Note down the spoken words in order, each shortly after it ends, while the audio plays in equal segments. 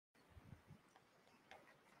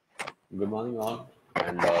Good morning, all,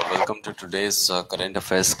 and welcome to today's current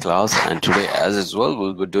affairs class. And today, as usual,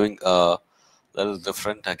 we'll be doing a little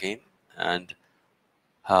different again. And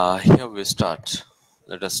here we start.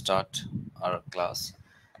 Let us start our class.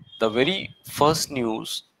 The very first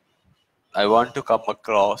news I want to come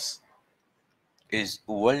across is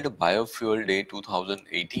World Biofuel Day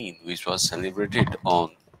 2018, which was celebrated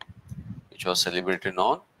on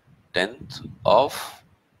 10th of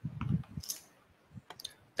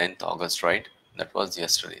 10th August, right? That was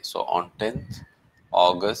yesterday. So on 10th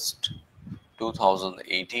August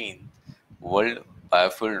 2018, World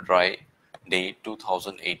Biofuel Dry Day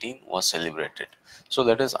 2018 was celebrated. So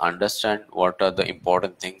let us understand what are the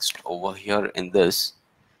important things over here in this.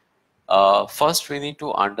 First, we need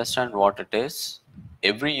to understand what it is.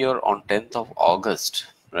 Every year on 10th of August,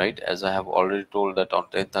 right? As I have already told that on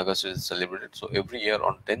 10th August is celebrated. So every year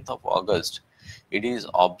on 10th of August, it is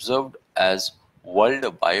observed as World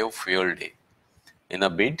Biofuel Day in a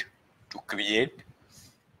bid to create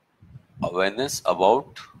awareness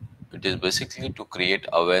about, it is basically to create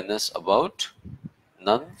awareness about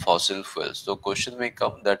non-fossil fuels. So question may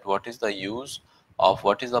come that what is the use of,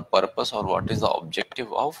 what is the purpose or what is the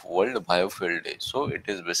objective of World Biofuel Day? So it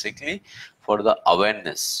is basically for the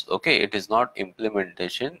awareness. Okay, it is not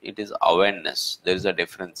implementation, it is awareness. There is a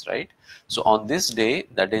difference, right? So on this day,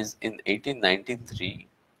 that is in 1893,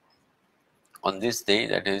 on this day,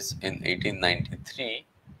 that is in 1893,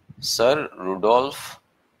 Sir Rudolph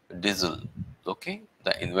Diesel, okay,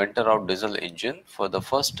 the inventor of diesel engine, for the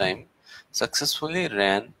first time successfully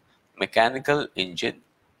ran mechanical engine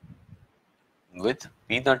with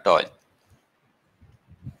peanut oil.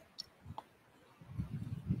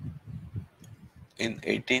 In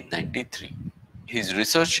 1893, his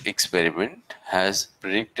research experiment has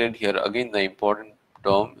predicted, here again the important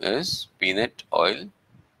term is peanut oil.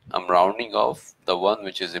 I'm rounding off the one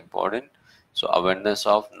which is important. So awareness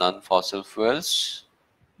of non-fossil fuels.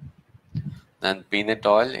 Then peanut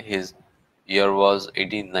oil, his year was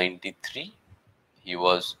 1893. He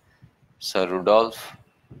was Sir Rudolph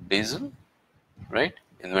Diesel, right?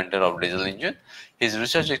 Inventor of diesel engine. His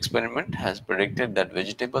research experiment has predicted that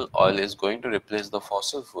vegetable oil is going to replace the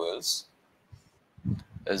fossil fuels,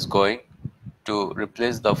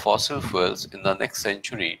 in the next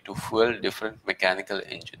century to fuel different mechanical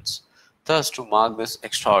engines. Thus, to mark this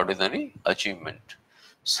extraordinary achievement,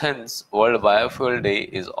 since World Biofuel Day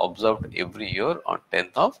is observed every year on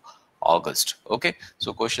 10th of August. Okay,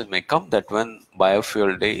 so question may come that when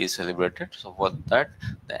Biofuel Day is celebrated, so for that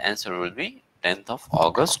the answer will be 10th of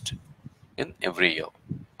August in every year.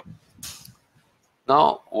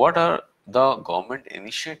 Now, what are the government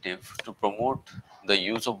initiatives to promote the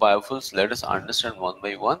use of biofuels? Let us understand one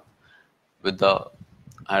by one with the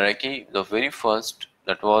hierarchy. The very first,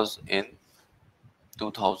 that was in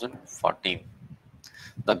 2014.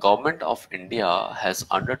 The government of India has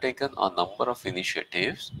undertaken a number of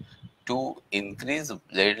initiatives to increase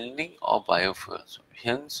blending of biofuels.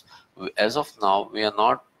 Hence, as of now,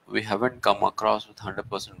 we haven't come across with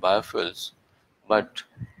 100% biofuels, but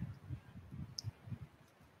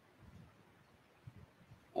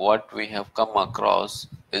what we have come across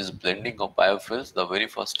is blending of biofuels. The very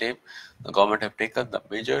first step, the government have taken the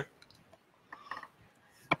major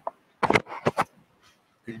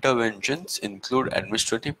interventions include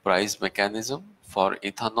administrative price mechanism for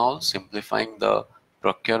ethanol, simplifying the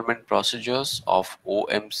procurement procedures of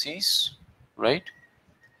OMCs, right?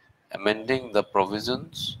 Amending the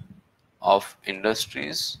provisions of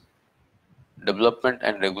Industries Development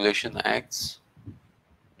and Regulation Acts,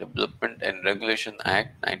 Development and Regulation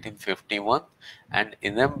Act 1951, and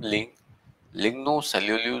enabling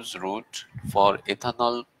lignocellulose route for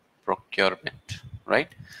ethanol procurement,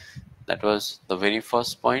 right? That was the very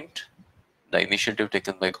first point, the initiative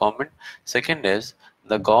taken by government. Second is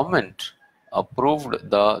the government approved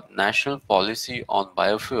the national policy on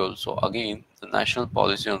biofuels. So again, the national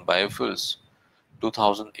policy on biofuels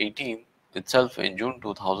 2018 itself in June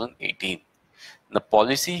 2018. The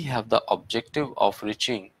policy have the objective of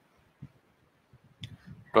reaching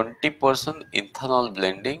 20% ethanol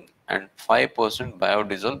blending and 5%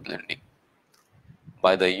 biodiesel blending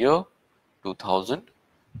by the year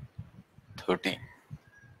 2030.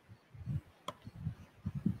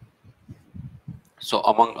 So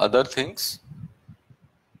among other things,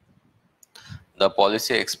 the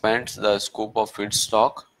policy expands the scope of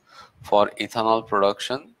feedstock for ethanol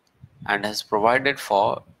production and has provided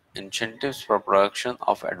for incentives for production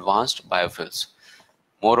of advanced biofuels.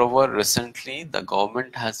 Moreover, recently the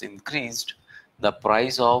government has increased the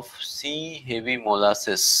price of C-heavy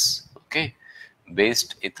molasses, okay,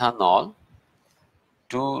 based ethanol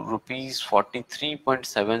to rupees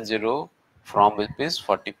 43.70 from rupees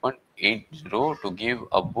 40.80 to give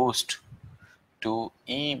a boost to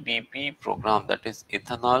EBP program, that is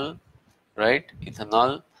ethanol, right?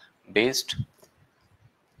 Ethanol based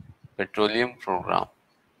petroleum program.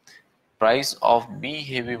 Price of B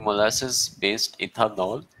heavy molasses based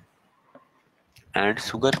ethanol and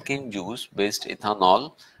sugarcane juice based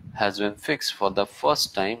ethanol has been fixed for the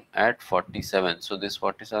first time at 47. So this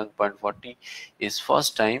 47.40 is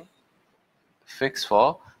first time fixed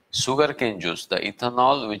for sugarcane juice, the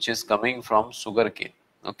ethanol which is coming from sugarcane.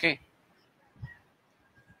 Okay,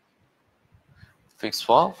 fixed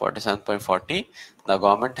for 47.40. The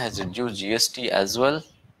government has reduced GST as well,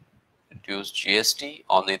 reduced GST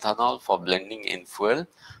on ethanol for blending in fuel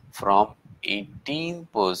from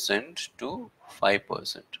 18% to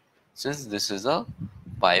 5%, since this is a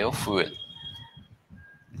biofuel.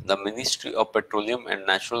 The Ministry of Petroleum and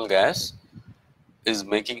Natural Gas is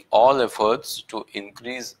making all efforts to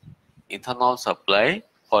increase ethanol supply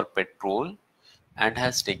for petrol and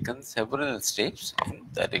has taken several steps in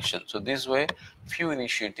that direction. So these were few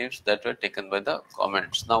initiatives that were taken by the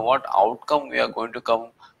governments. Now what outcome we are going to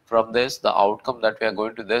come from this? The outcome that we are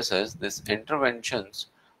going to this is these interventions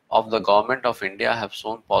of the government of India have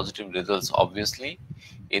shown positive results. Obviously,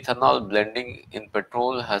 ethanol blending in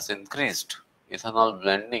petrol has increased. Ethanol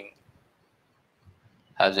blending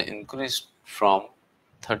has increased from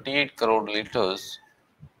 38 crore liters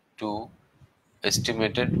to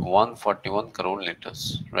estimated 141 crore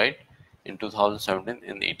liters, right, in 2017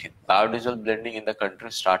 and 18. Biodiesel blending in the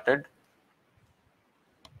country started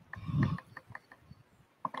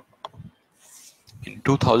in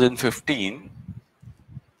 2015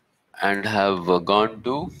 and have gone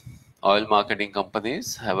to oil marketing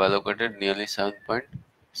companies have allocated nearly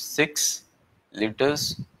 7.6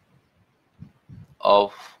 liters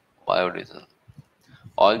of biodiesel.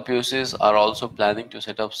 Oil POCs are also planning to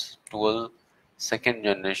set up 12 second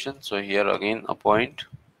generation. So here again a point.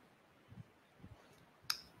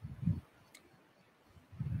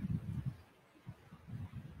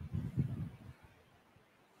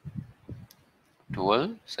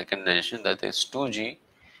 Second generation, that is 2G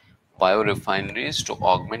biorefineries to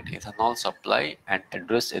augment ethanol supply and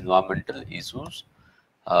address environmental issues,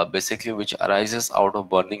 basically which arises out of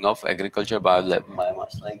burning of agriculture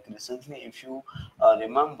biomass. Like recently, if you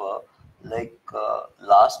remember, like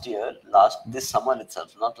this summer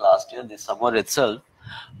itself, not last year, this summer itself,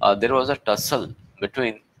 there was a tussle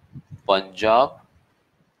between Punjab,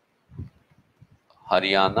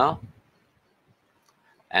 Haryana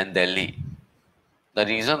and Delhi. The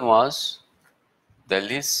reason was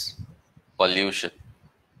Delhi's pollution,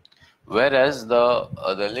 whereas the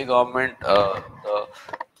Delhi government,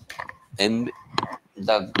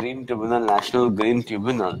 the Green Tribunal, National Green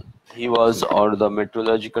Tribunal, or the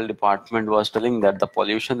meteorological department was telling that the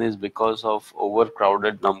pollution is because of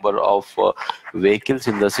overcrowded number of vehicles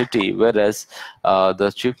in the city, whereas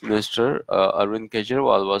the Chief Minister Arvind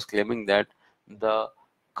Kejriwal was claiming that the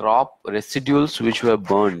crop residuals which were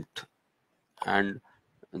burnt, and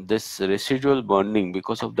this residual burning,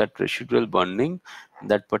 because of that residual burning,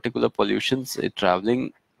 that particular pollution is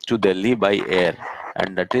traveling to Delhi by air,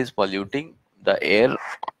 and that is polluting the air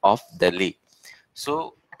of Delhi.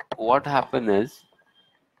 So what happened is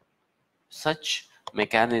such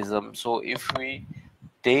mechanism. So if we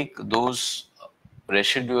take those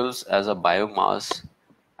residuals as a biomass,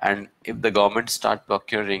 and if the government start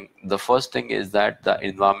procuring, the first thing is that the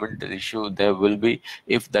environmental issue there will be,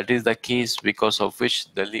 if that is the case, because of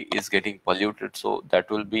which Delhi is getting polluted, so that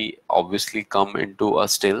will be obviously come into a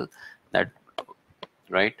still, that,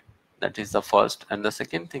 right? That is the first. And the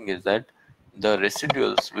second thing is that the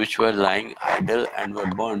residuals which were lying idle and were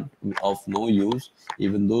burned of no use,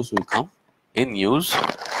 even those will come in use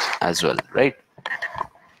as well, right?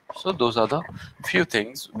 So those are the few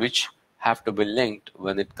things which have to be linked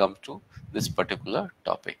when it comes to this particular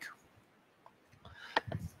topic.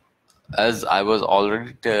 As I was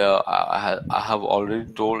already, I have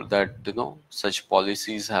already told that such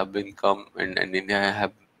policies have been come, and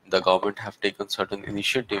India the government have taken certain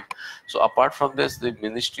initiative. So apart from this, the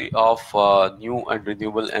Ministry of New and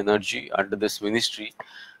Renewable Energy, under this Ministry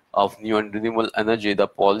of New and Renewable Energy, the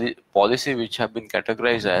policy which have been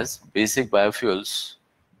categorized as basic biofuels.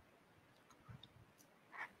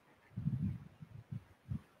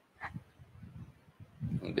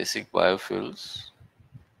 Basic biofuels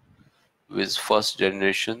with first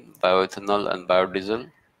generation bioethanol and biodiesel,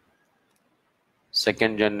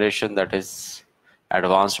 second generation, that is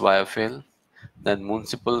advanced biofuel, then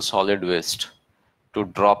municipal solid waste to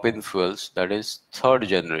drop in fuels, that is third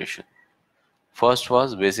generation, First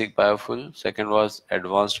was basic biofuel, second was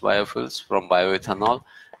advanced biofuels from bioethanol,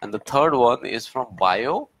 and the third one is from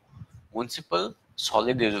municipal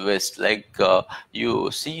solid waste. Like you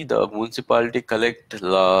see, the municipality collect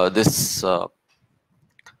this food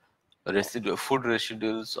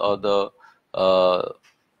residuals, or the uh,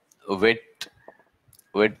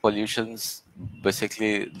 wet pollutions,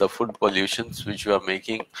 basically the food pollutions which you are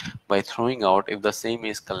making by throwing out. If the same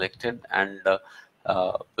is collected and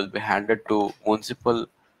will be handed to municipal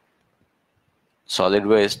solid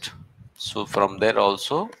waste, so from there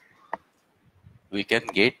also we can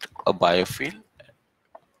get a biofuel,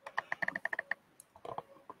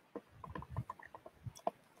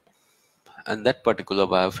 and that particular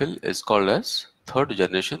biofuel is called as third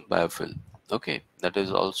generation biofuel. Okay, that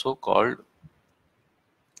is also called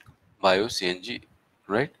bio CNG,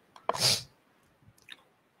 right?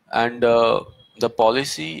 And the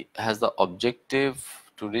policy has the objective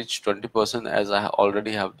to reach 20%, as I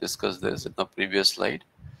already have discussed this in the previous slide.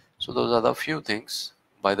 So those are the few things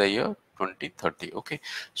by the year 2030. Okay,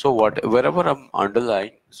 so wherever I'm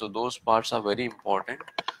underlying, so those parts are very important.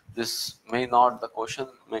 This may not, the question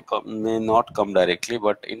may not come directly,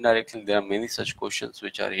 but indirectly there are many such questions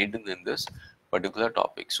which are hidden in this particular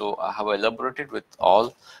topic. So I have elaborated with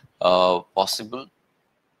all possible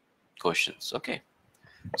questions. Okay,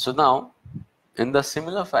 so now in the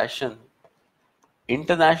similar fashion,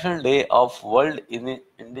 International Day of World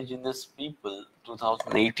Indigenous People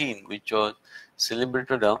 2018, which was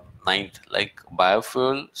celebrated on 9th, like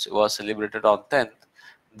biofuel was celebrated on 10th.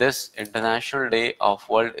 This International Day of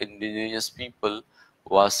World Indigenous People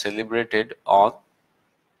was celebrated on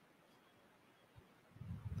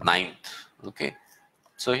 9th. Okay,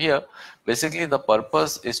 so here basically the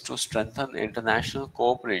purpose is to strengthen international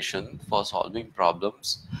cooperation for solving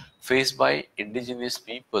problems faced by indigenous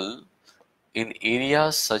people in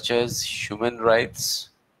areas such as human rights,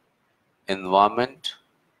 environment,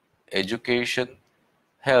 education,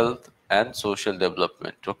 health, and social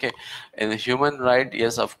development. Okay, in human right,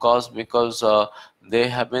 yes, of course, because they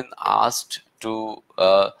have been asked to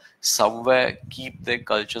somewhere keep their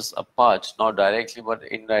cultures apart, not directly but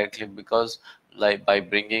indirectly, because like by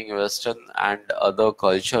bringing Western and other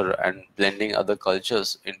culture and blending other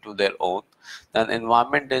cultures into their own. Then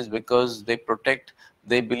environment is because they protect,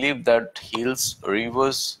 they believe that hills,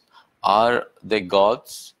 rivers are the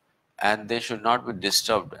gods and they should not be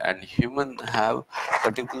disturbed, and human have,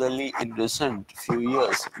 particularly in recent few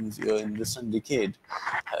years, in recent decade,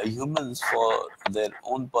 humans for their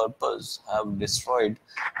own purpose have destroyed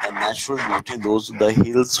the natural beauty, those the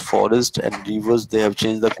hills, forest and rivers. They have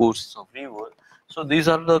changed the courses of river. So these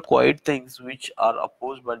are the quiet things which are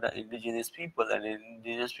opposed by the indigenous people, and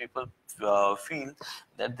indigenous people feel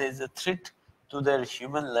that there is a threat to their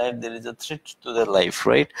human life, there is a threat to their life,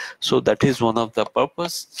 right? So that is one of the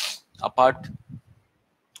purpose. Apart,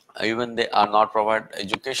 even they are not provide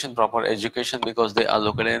education, proper education, because they are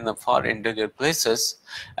located in the far interior places,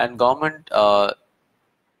 and government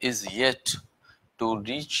is yet to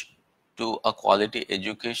reach to a quality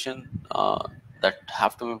education that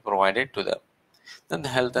have to be provided to them. Then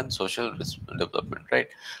health and social development, right?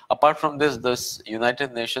 Apart from this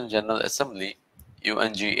United Nations General Assembly,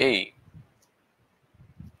 UNGA,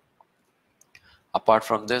 apart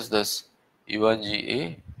from this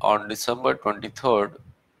UNGA on December 23rd,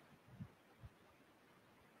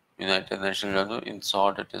 United Nations General, in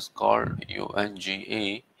short it is called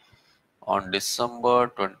UNGA, on December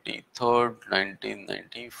 23rd,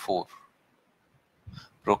 1994,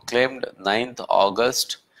 proclaimed 9th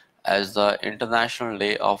August as the International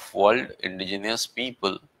Day of World Indigenous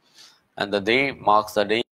People, and the day marks the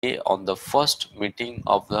day on the first meeting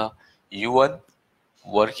of the UN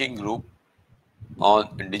Working Group on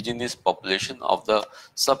Indigenous Population of the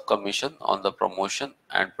Subcommission on the Promotion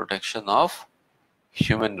and Protection of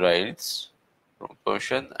Human Rights,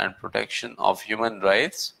 Promotion and Protection of Human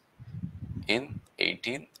Rights in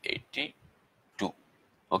 1882.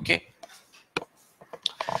 Okay,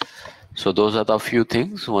 so those are the few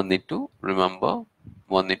things one need to remember,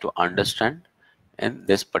 one need to understand in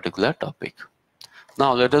this particular topic.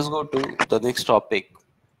 Now let us go to the next topic.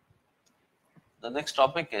 The next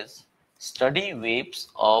topic is study waves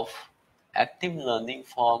of active learning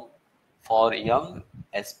for young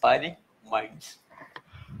aspiring minds.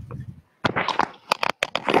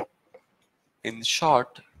 In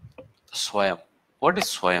short, SWAYAM. What is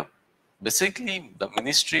SWAYAM? Basically, the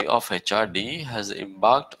Ministry of HRD has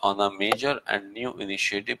embarked on a major and new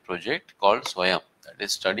initiative project called SWAYAM, that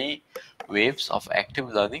is Study Waves of Active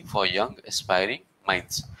Learning for Young Aspiring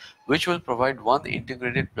Minds, which will provide one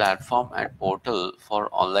integrated platform and portal for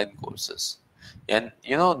online courses. And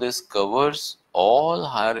this covers all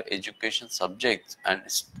higher education subjects and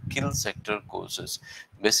skill sector courses.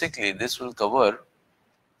 Basically, this will cover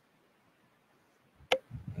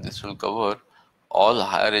all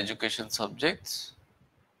higher education subjects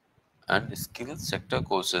and skill sector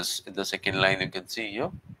courses. In the second line, you can see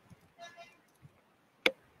here.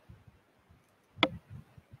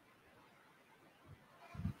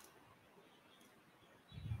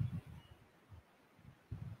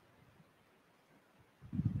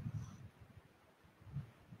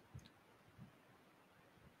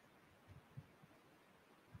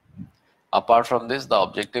 Apart from this, the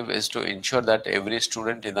objective is to ensure that every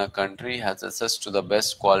student in a country has access to the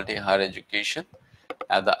best quality higher education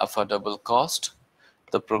at the affordable cost.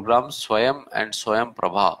 The program Swayam and Swayam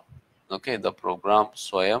Prabha, okay, the program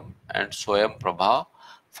Swayam and Swayam Prabha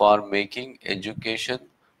for making education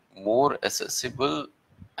more accessible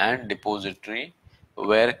and depository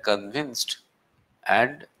were convinced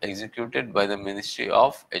and executed by the Ministry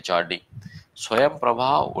of HRD. Swayam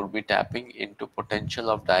Prabha would be tapping into potential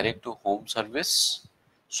of direct to home service.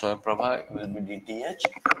 Swayam Prabha will be DTH,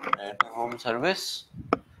 direct to home service,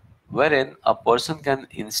 wherein a person can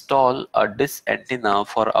install a dish antenna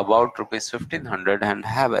for about ₹1500 and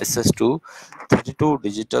have access to 32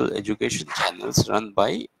 digital education channels run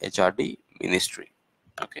by HRD Ministry.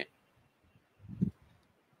 Okay.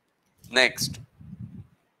 Next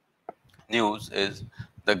news is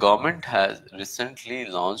the government has recently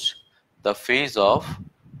launched the phase of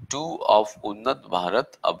 2 of Unnat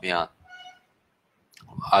Bharat Abhiyan.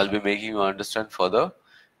 I'll be making you understand further.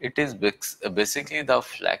 It is basically the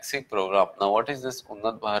flagship program. Now, what is this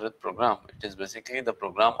Unnat Bharat program? It is basically the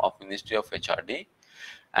program of Ministry of HRD,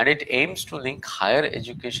 and it aims to link higher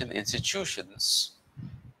education institutions.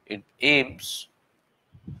 It aims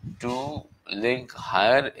to link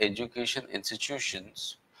higher education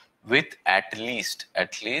institutions with at least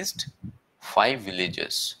 5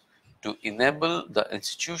 villages to enable the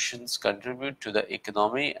institutions contribute to the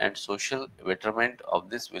economy and social betterment of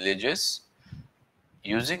these villages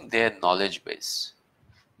using their knowledge base.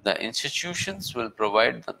 The institutions will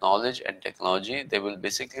provide the knowledge and technology. They will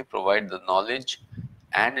basically provide the knowledge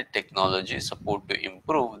and technology support to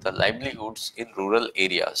improve the livelihoods in rural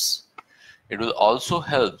areas. It will also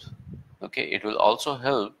help, it will also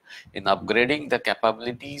help in upgrading the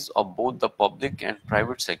capabilities of both the public and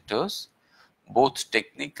private sectors, both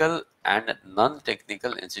technical and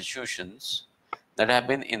non-technical institutions that have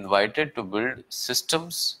been invited to build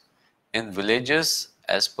systems in villages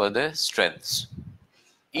as per their strengths.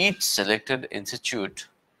 Each selected institute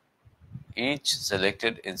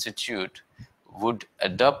would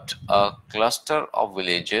adopt a cluster of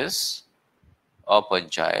villages or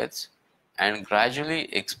panchayats and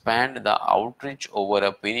gradually expand the outreach over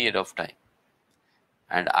a period of time.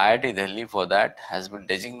 And IIT Delhi for that has been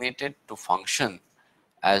designated to function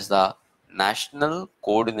as the National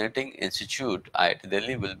Coordinating Institute. IIT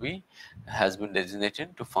Delhi has been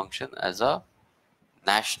designated to function as a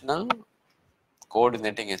national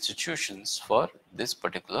coordinating institutions for this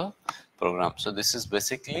particular program. So this is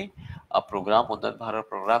basically a program. Unnat Bharat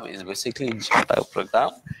program is basically a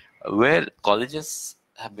program where colleges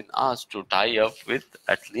have been asked to tie up with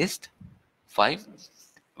at least 5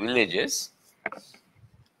 villages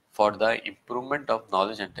for the improvement of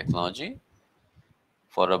knowledge and technology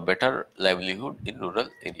for a better livelihood in rural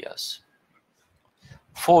areas.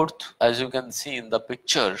 Fourth, as you can see in the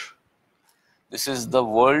picture, this is the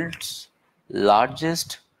world's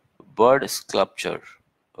largest bird sculpture,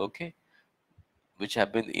 okay, which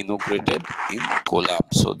have been inaugurated in Kolam.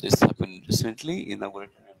 So this have been recently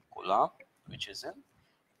inaugurated in Kolam, which is in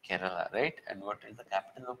Kerala, right? And what is the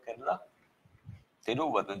capital of Kerala?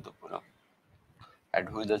 Thiruvananthapuram. And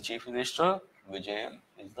who is the chief minister? Vijayan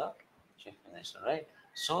is the chief minister, right?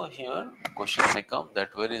 So here question may come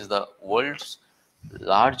that where is the world's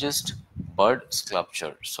largest bird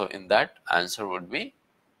sculpture? So in that answer would be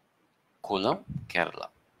Kolam, Kerala.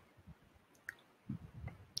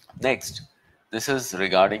 Next, this is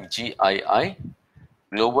regarding GII,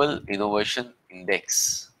 Global Innovation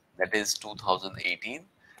Index, that is 2018,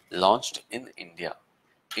 launched in India.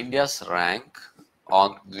 India's rank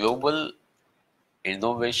on Global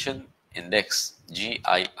Innovation Index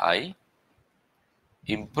GII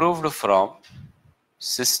improved from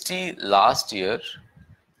 60 last year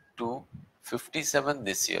to 57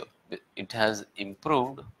 this year. It has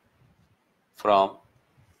improved from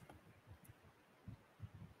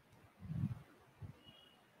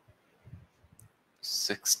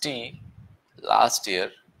 60 last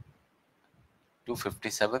year to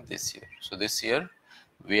 57 this year. So this year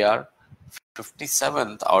we are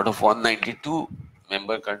 57th out of 192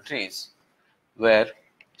 member countries, where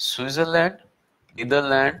Switzerland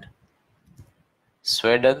Netherlands,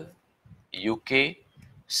 Sweden, UK,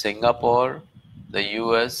 Singapore, the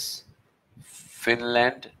US,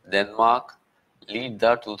 Finland, Denmark lead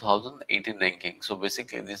the 2018 ranking. So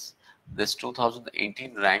basically, this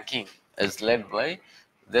 2018 ranking is led by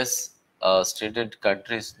this stated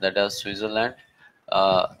countries, that are Switzerland,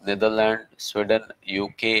 Netherlands, Sweden,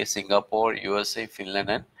 UK, Singapore, USA, Finland,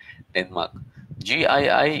 and Denmark.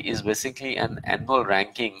 GII is basically an annual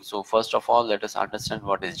ranking. So first of all, let us understand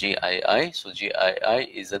what is GII. So GII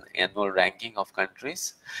is an annual ranking of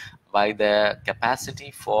countries by their capacity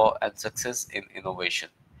for and success in innovation.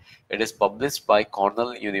 It is published by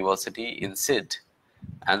Cornell University in Sid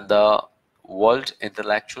and the World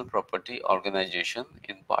Intellectual Property Organization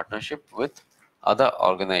in partnership with other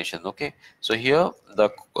organizations. Okay, so here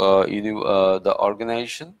the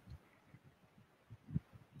organization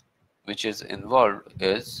which is involved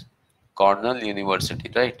is Cornell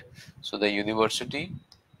University, right? So the university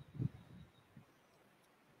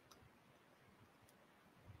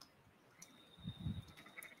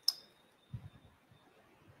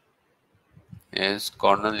is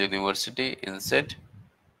Cornell University INSEAD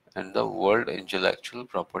and the World Intellectual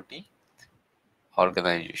Property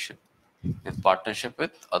Organization in partnership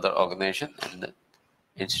with other organization and the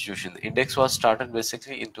institution. The index was started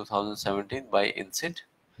basically in 2017 by INSEAD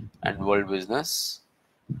and World Business,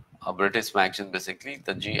 a British magazine. Basically,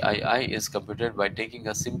 the GII is computed by taking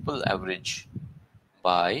a simple average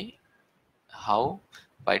by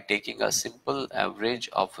by taking a simple average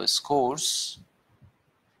of scores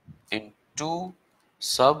in two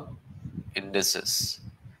sub indices,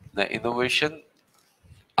 the innovation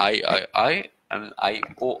III and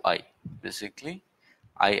IOI. Basically,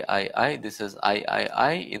 III, this is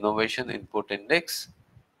III, innovation input index,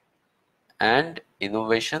 and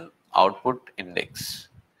innovation output index.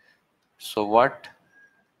 So what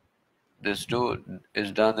this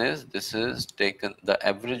is done is, this is taken, the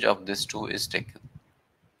average of these two is taken,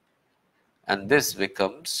 and this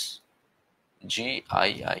becomes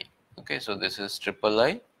GII. Okay, so this is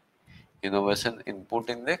III, innovation input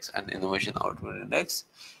index and innovation output index,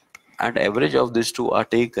 and average of these two are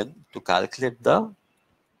taken to calculate the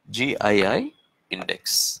GII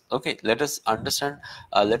index. Okay, let us understand,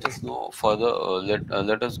 let us go further,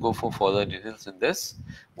 let us go for further details in this.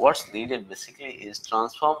 What's needed basically is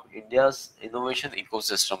transform India's innovation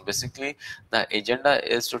ecosystem. Basically, the agenda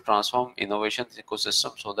is to transform innovation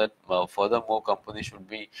ecosystem so that further more companies should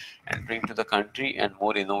be entering to the country and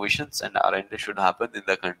more innovations and R&D should happen in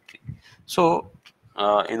the country. So,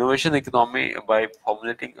 innovation economy by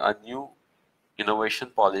formulating a new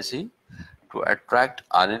innovation policy to attract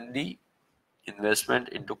R&D investment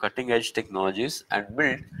into cutting-edge technologies and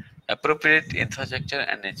build appropriate infrastructure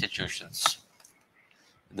and institutions.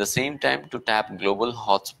 At the same time, to tap global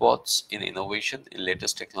hotspots in innovation in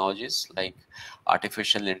latest technologies like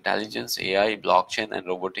artificial intelligence, AI, blockchain, and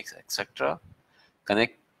robotics, etc.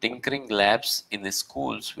 Connect tinkering labs in the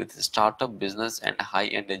schools with startup business and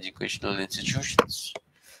high-end educational institutions.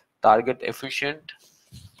 Target efficient,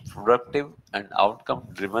 productive, and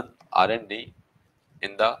outcome-driven R&D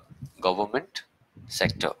in the government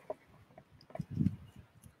sector.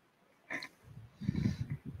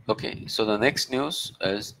 Okay, so the next news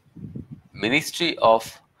is Ministry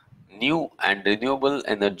of New and Renewable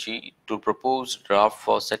Energy to propose draft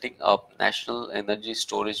for setting up National Energy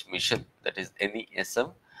Storage Mission, that is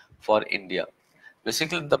NESM, for India.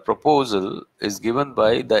 Basically, the proposal is given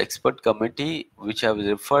by the expert committee which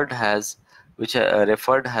referred has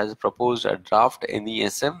proposed a draft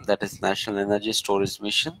NESM, that is National Energy Storage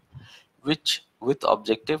Mission, which with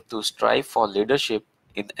objective to strive for leadership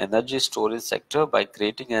in energy storage sector by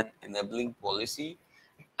creating an enabling policy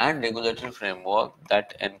and regulatory framework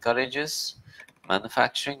that encourages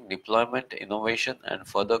manufacturing, deployment, innovation, and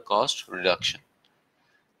further cost reduction.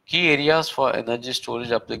 Key areas for energy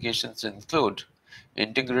storage applications include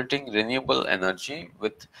integrating renewable energy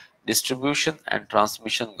with distribution and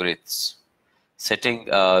transmission grids, setting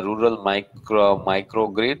rural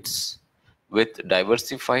microgrids with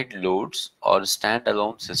diversified loads or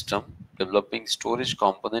standalone system, developing storage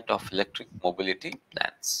component of electric mobility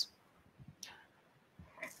plans.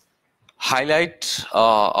 Highlight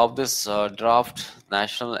of this draft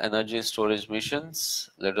National Energy Storage Missions.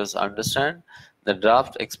 Let us understand. The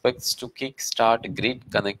draft expects to kick-start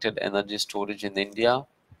grid-connected energy storage in India,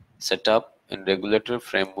 set up in regulatory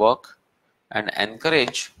framework, and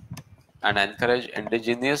encourage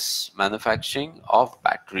indigenous manufacturing of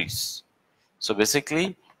batteries. So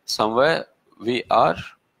basically, somewhere we are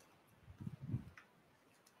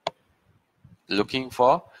looking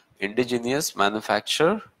for indigenous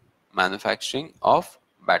manufacturing of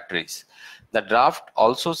batteries. The draft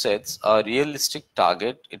also sets a realistic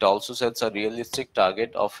target. It also sets a realistic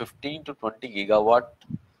target of 15 to 20 gigawatt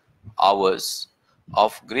hours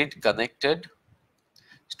of grid connected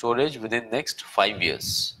storage within next 5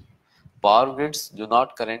 years. Power grids do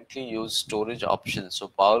not currently use storage options, so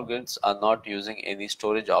power grids are not using any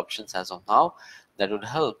storage options as of now that would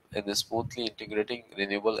help in smoothly integrating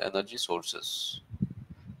renewable energy sources.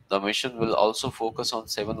 The mission will also focus on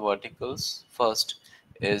 7 verticals. First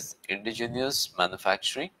is indigenous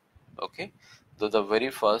manufacturing. Okay, so the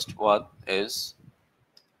very first one is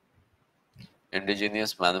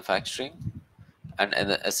indigenous manufacturing and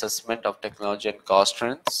an assessment of technology and cost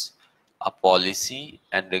trends, a policy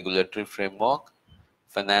and regulatory framework,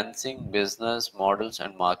 financing, business models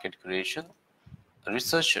and market creation,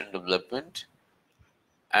 research and development,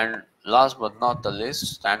 and last but not the least,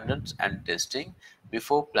 standards and testing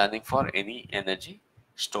before planning for any energy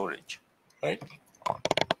storage. Right?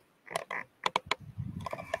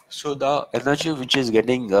 So the energy which is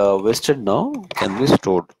getting wasted now can be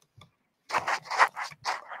stored.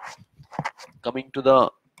 Coming to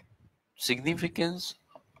the significance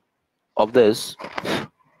of this,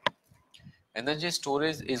 energy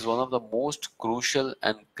storage is one of the most crucial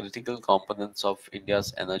and critical components of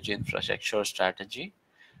India's energy infrastructure strategy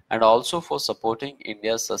and also for supporting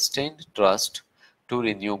India's sustained thrust to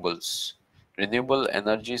renewables. Renewable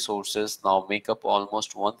energy sources now make up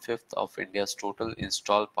almost one-fifth of India's total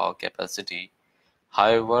installed power capacity.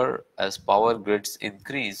 However, as power grids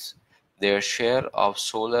increase their share of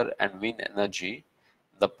solar and wind energy,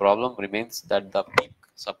 the problem remains that the peak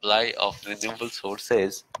supply of renewable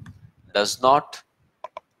sources does not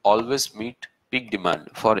always meet peak demand.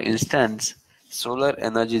 For instance, solar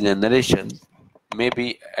energy generation may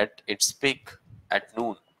be at its peak at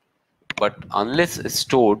noon, but unless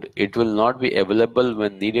stored, it will not be available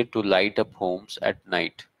when needed to light up homes at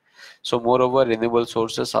night. So, moreover, renewable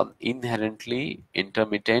sources are inherently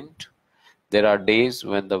intermittent. There are days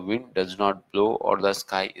when the wind does not blow or the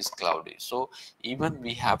sky is cloudy. So even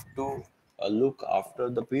we have to look after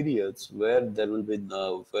the periods where there will be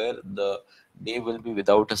where the day will be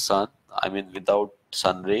without a sun. I mean without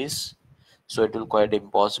sun rays. So it will quite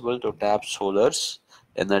impossible to tap solar's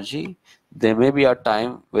energy. There may be a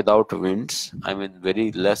time without winds. I mean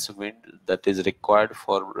very less wind that is required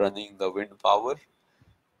for running the wind power.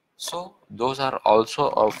 So those are also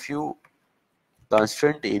a few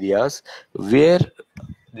constraint areas where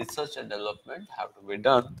research and development have to be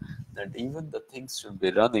done, that even the things should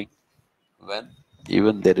be running when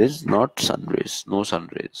even there is not sun rays, no sun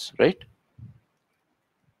rays, right?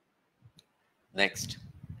 Next,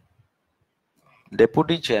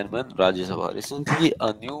 Deputy Chairman Rajya Sabha. Recently,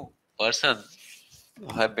 a new person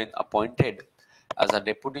have been appointed as a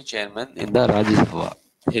Deputy Chairman in the Rajya Sabha.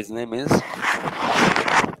 His name is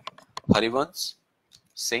Harivansh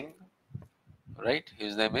Singh, right?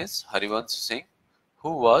 His name is Harivansh Singh,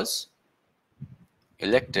 who was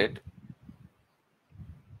elected.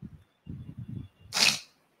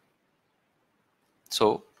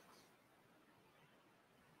 So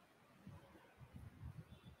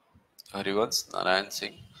Harivansh Narayan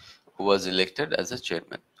Singh, who was elected as a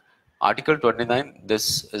chairman. Article 29,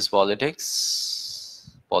 this is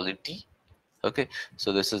politics, polity. Okay,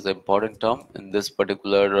 so this is the important term in this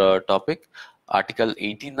particular topic. Article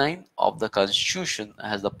 89 of the Constitution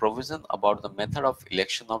has the provision about the method of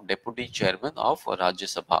election of deputy chairman of Rajya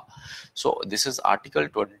Sabha. So this is Article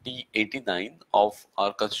 2089 of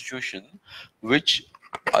our Constitution, which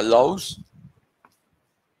allows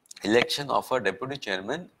election of a deputy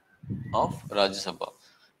chairman of Rajya Sabha.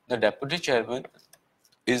 The deputy chairman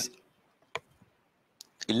is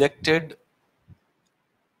elected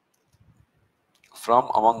from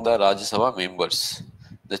among the Rajya Sabha members.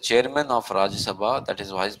 The chairman of Rajya Sabha, that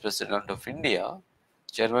is Vice President of India,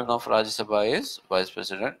 chairman of Rajya Sabha is Vice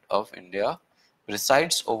President of India,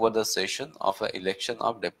 presides over the session of an election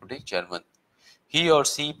of deputy chairman. He or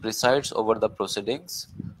she presides over the proceedings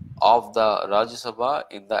of the Rajya Sabha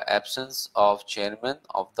in the absence of chairman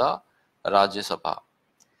of the Rajya Sabha.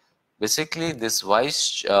 Basically, this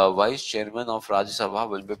vice chairman of Rajya Sabha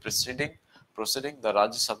will be proceeding the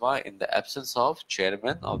Rajya Sabha in the absence of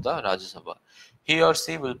chairman of the Rajya Sabha. He or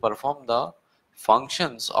she will perform the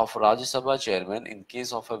functions of Rajya Sabha chairman in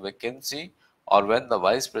case of a vacancy or when the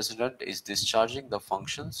vice president is discharging the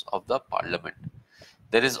functions of the parliament.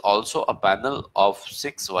 There is also a panel of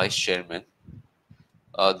 6 vice chairmen.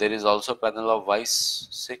 There is also a panel of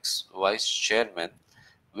 6 vice chairmen,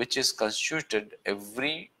 which is constituted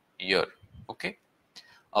every year. Okay,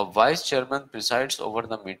 a vice chairman presides over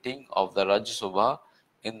the meeting of the Rajya Sabha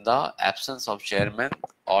in the absence of chairman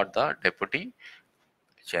or the deputy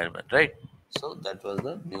chairman. Right. So that was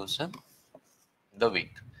the news in the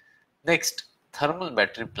week. Next, thermal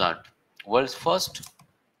battery plant. World's first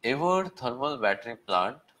ever thermal battery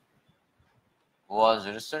plant was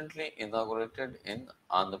recently inaugurated in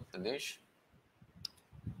Andhra Pradesh.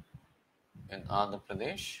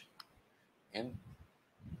 In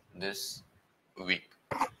this week.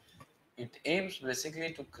 It aims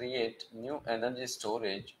basically to create new energy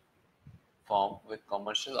storage form with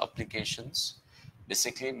commercial applications,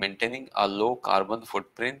 basically maintaining a low carbon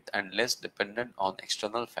footprint and less dependent on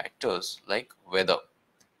external factors like weather,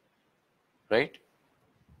 right?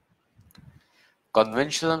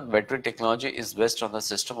 Conventional battery technology is based on the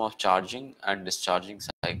system of charging and discharging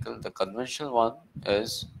cycle. The conventional one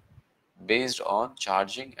is based on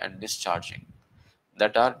charging and discharging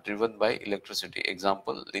that are driven by electricity.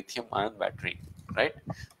 Example, lithium ion battery, right,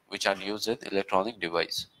 which are used in electronic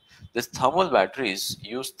device. These thermal batteries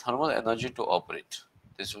use thermal energy to operate.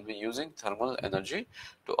 This will be using thermal energy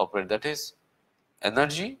to operate. That is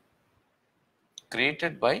energy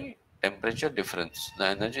created by temperature difference. The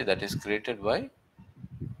energy that is created by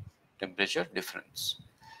temperature difference.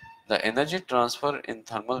 The energy transfer in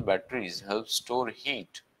thermal batteries helps store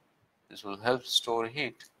heat. This will help store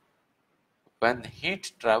heat when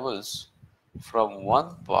heat travels from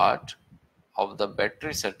one part of the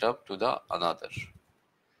battery setup to the another.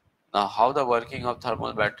 Now, how the working of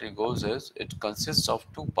thermal battery goes is it consists of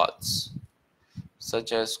two parts,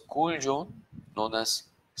 such as cool zone known as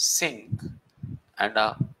sink and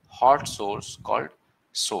a hot source called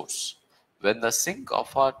source. When the sink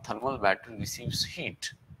of our thermal battery receives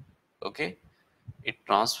heat, okay, it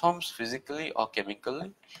transforms physically or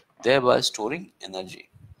chemically, thereby storing energy.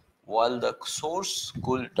 While the source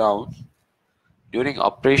cools down, during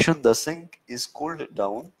operation the sink is cooled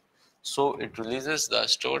down, so it releases the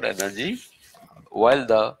stored energy while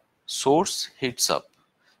the source heats up.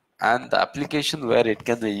 And the application where it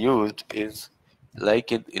can be used is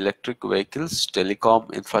like in electric vehicles,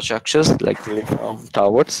 telecom infrastructures like telecom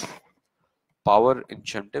towers, power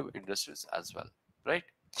intensive industries as well, right?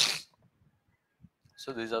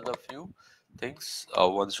 So these are the few things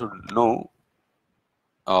one should know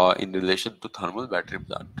in relation to thermal battery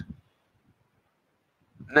plant.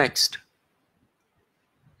 Next,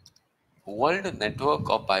 World Network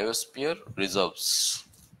of Biosphere Reserves.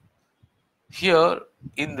 Here,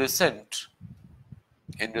 in recent,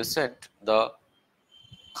 the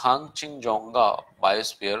Kangchenjunga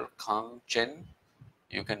Biosphere, Kangchen,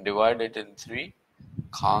 you can divide it in three: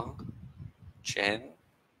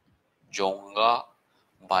 Kangchenjunga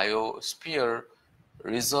Biosphere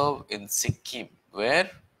Reserve in Sikkim. Where?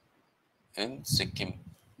 In Sikkim.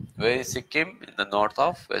 Where is Sikkim? In the north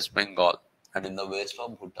of West Bengal and in the west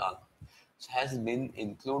of Bhutan. Has been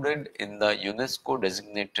included in the UNESCO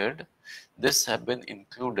designated. This have been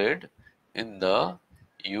included in the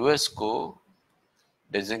UNESCO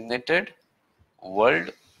designated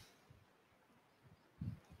World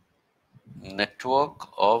Network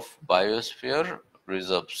of Biosphere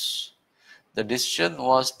Reserves. The decision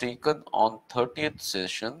was taken on 30th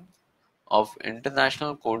session of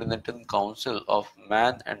International Coordinating Council of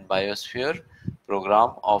Man and Biosphere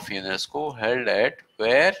Program of UNESCO held at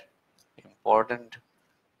where? Important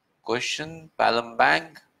question,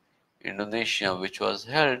 Palembang, Indonesia, which was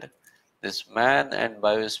held. This Man and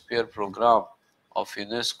Biosphere Program of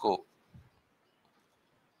UNESCO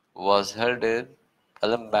was held in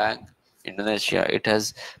Palembang, Indonesia. It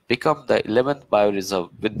has become the 11th bioreserve.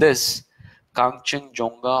 With this,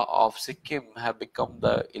 Kangchenjunga of Sikkim have become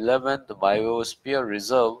the 11th biosphere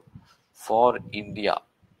reserve for India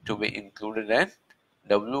to be included in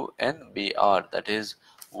WNBR, that is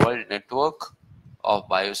World Network of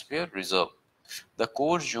Biosphere Reserve. The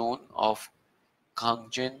core zone of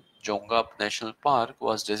Kangchenjunga National Park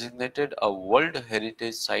was designated a World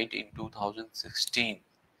Heritage Site in 2016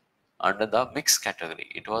 under the mixed category.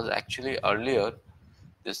 It was actually earlier,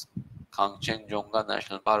 this Kangchenjunga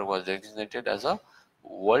National Park was designated as a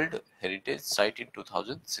World Heritage Site in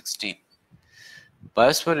 2016.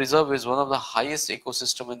 Biosphere Reserve is one of the highest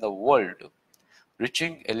ecosystem in the world,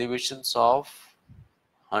 reaching elevations of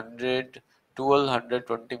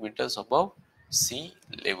 1220 meters above sea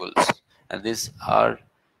levels, and these are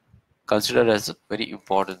considered as very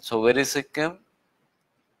important. So where is Sikkim?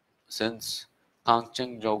 Since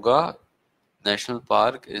Kangchenjunga National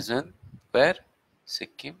Park is in where?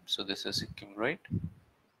 Sikkim. So this is Sikkim, right?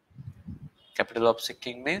 Capital of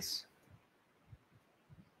Sikkim is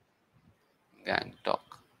Gangtok,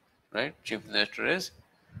 right? Chief Minister is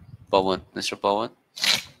Pawan, Mr. Pawan.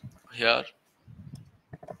 Here,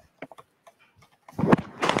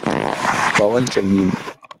 Pawan Chagni.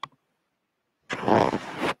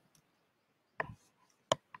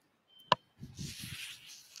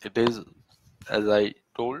 It is, as I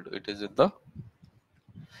told, it is in the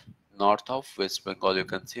north of West Bengal. You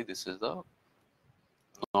can see this is the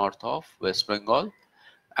north of West Bengal,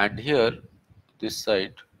 and here this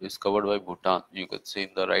side is covered by Bhutan. You can see in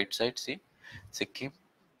the right side, see Sikkim,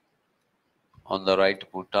 on the right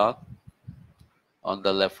Bhutan, on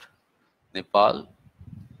the left Nepal,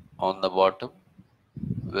 on the bottom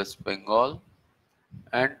West Bengal,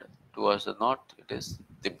 and towards the north it is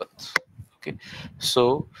Tibet. Okay,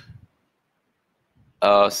 so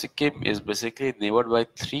Sikkim is basically neighbored by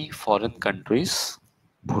three foreign countries: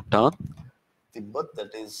 Bhutan, Tibet,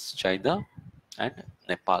 that is China, and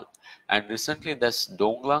Nepal. And recently, this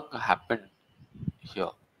Donglang happened here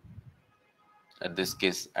in this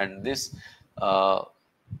case, and this uh,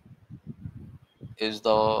 is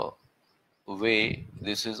the way.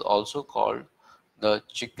 This is also called the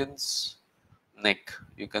chicken's neck.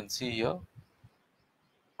 You can see here.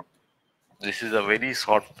 This is a very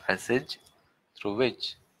short passage through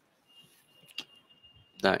which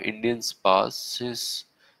the Indians passes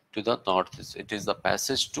to the northeast. It is the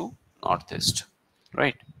passage to northeast,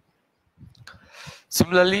 right?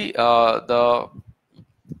 Similarly, the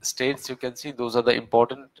states, you can see those are the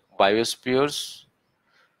important biospheres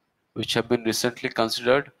which have been recently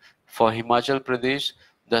considered. For Himachal Pradesh,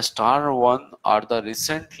 the star one are the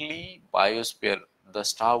recently biosphere. The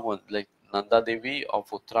star one like Nanda Devi of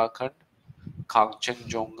Uttarakhand,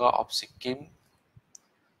 Kangchenjunga of Sikkim,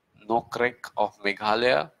 Nokrek of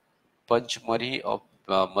Meghalaya, Panchmari of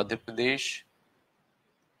Madhya Pradesh,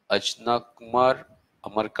 Ajnakumar,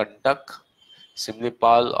 Amarkantak,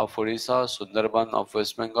 Simlipal of Odisha, Sundarban of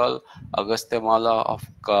West Bengal, Agasthyamala of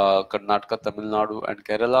Karnataka, Tamil Nadu and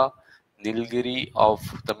Kerala, Nilgiri of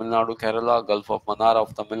Tamil Nadu, Kerala, Gulf of Mannar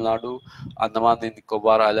of Tamil Nadu, Andaman and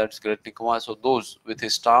Nicobar Islands, Great Nicobar. So those with a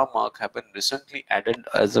star mark have been recently added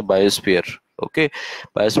as a biosphere. Okay,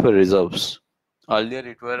 biosphere reserves. Earlier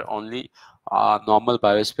it were only normal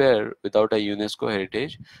biosphere without a UNESCO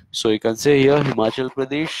heritage. So you can say here Himachal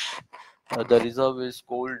Pradesh, the reserve is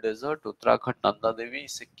cold desert, Uttarakhand, Nanda Devi,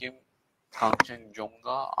 Sikkim,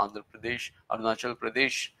 Kangchenjunga, Andhra Pradesh, Arunachal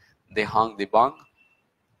Pradesh, Dehang, Dibang,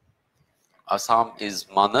 Assam is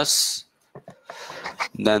Manas.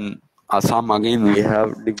 Then Assam again we have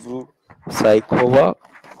Digru, Saikhova,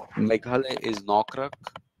 Meghalaya is Nokrak,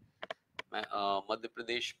 Madhya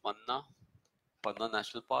Pradesh Panna, Panna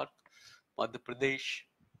National Park, Madhya Pradesh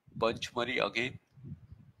Panchmari again,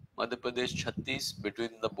 Madhya Pradesh Chhattis, between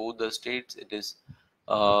the both the states it is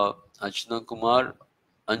Ajnakumar,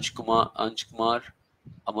 Anjkumar,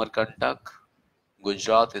 Amarkantak,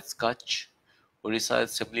 Gujarat is Kutch, Orissa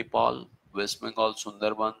is Simlipal, West Bengal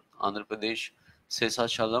Sundarban, Andhra Pradesh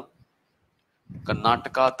Sesachalam,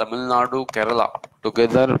 Karnataka, Tamil Nadu, Kerala.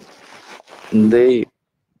 Together they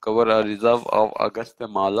cover a reserve of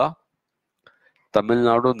Agasthyamala, Tamil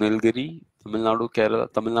Nadu, Nilgiri, Tamil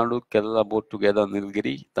Nadu, Kerala both together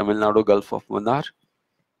Nilgiri, Tamil Nadu, Gulf of Mannar,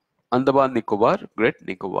 Andaman Nicobar, Great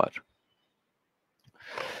Nicobar.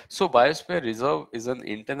 So Biosphere Reserve is an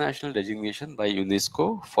international designation by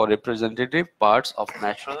UNESCO for representative parts of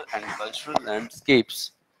natural and cultural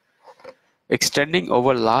landscapes extending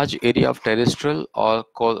over large area of terrestrial or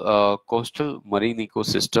coastal marine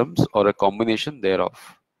ecosystems or a combination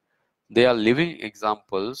thereof. They are living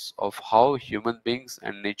examples of how human beings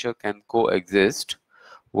and nature can coexist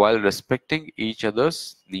while respecting each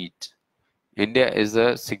other's needs. India is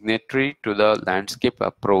a signatory to the landscape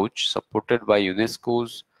approach supported by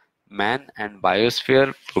UNESCO's Man and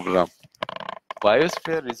Biosphere program.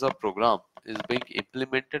 Biosphere Reserve program is being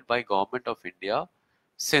implemented by Government of India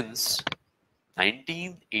since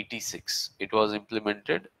 1986. It was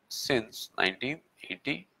implemented since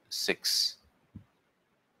 1986.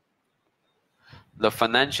 The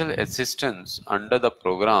financial assistance under the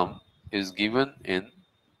program is given in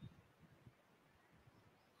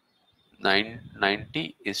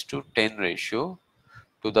 90:10 ratio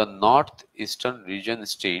to the northeastern region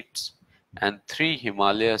states and 3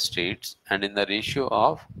 Himalaya states, and in the ratio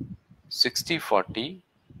of 60:40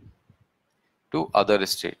 to other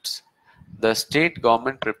states. The state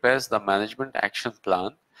government prepares the management action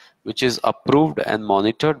plan, which is approved and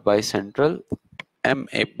monitored by Central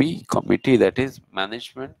MAB committee, that is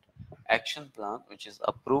Management Action Plan, which is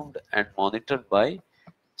approved and monitored by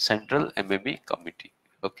Central MAB committee.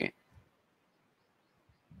 Okay.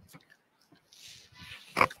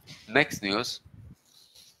 Next news,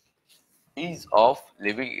 Ease of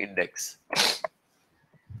Living Index.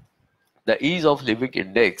 The Ease of Living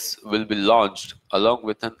Index will be launched along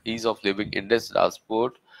with an Ease of Living Index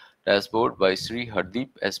dashboard by Sri Hardeep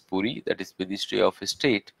S. Puri, that is Ministry of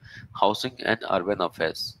State, Housing and Urban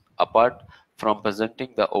Affairs. Apart from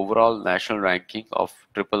presenting the overall national ranking of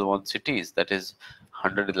 111 cities, that is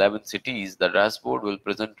 111 cities. The dashboard will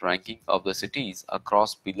present ranking of the cities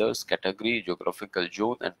across pillars, category, geographical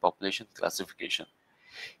zone, and population classification.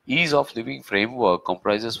 Ease of living framework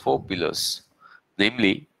comprises four pillars,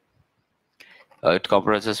 namely,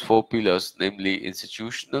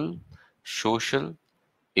 institutional, social,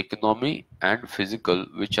 economy, and physical,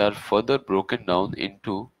 which are further broken down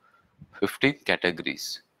into 15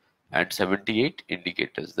 categories and 78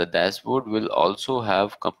 indicators. The dashboard will also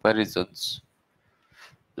have comparisons.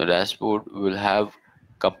 The dashboard will have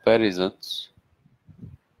comparisons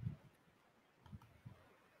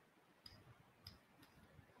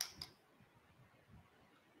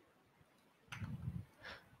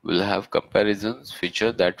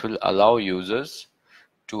feature that will allow users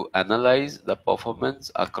to analyze the performance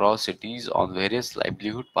across cities on various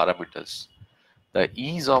livelihood parameters. The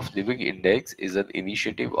Ease of Living Index is an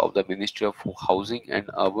initiative of the Ministry of Housing and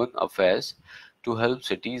Urban Affairs to help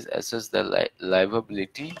cities assess their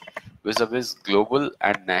livability vis-a-vis global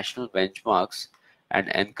and national benchmarks and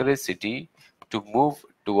encourage city to move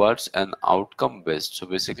towards an outcome based. So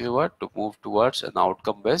basically what? To move towards an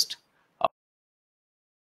outcome based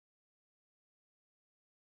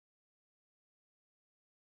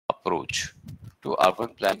approach to urban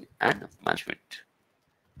planning and management.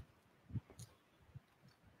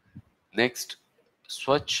 Next,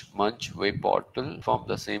 Swachh Manch web portal from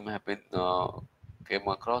the same came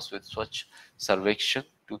across with Swachh Sarvekshan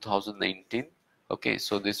 2019. Okay,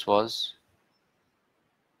 so this was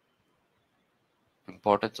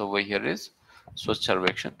importance over here is Swachh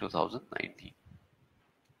Sarvekshan 2019.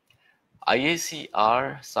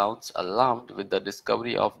 IACR sounds alarmed with the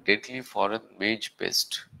discovery of deadly foreign mage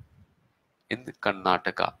pest in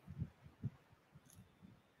Karnataka.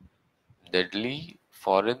 Deadly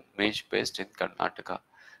foreign mage pest in Karnataka.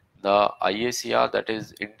 The IACR, that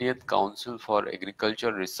is Indian Council for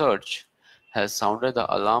Agriculture Research, has sounded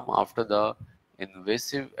the alarm after the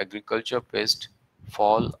invasive agriculture pest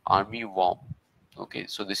fall armyworm. Okay,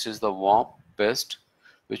 so this is the worm pest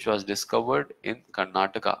which was discovered in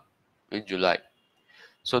Karnataka in July.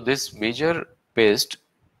 So this major pest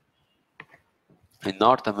in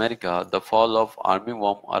North America, the fall of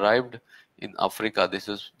armyworm arrived in Africa.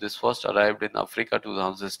 This first arrived in Africa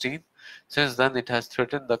 2016. Since then, it has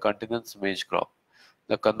threatened the continent's maize crop.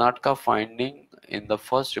 The Karnataka finding in the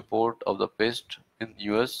first report of the pest in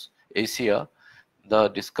US Asia, the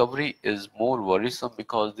discovery is more worrisome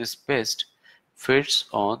because this pest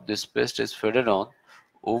is fed on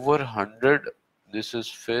over 100. This is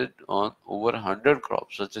fed on over 100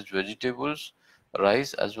 crops such as vegetables,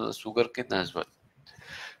 rice, as well as sugarcane as well.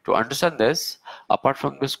 To understand this, apart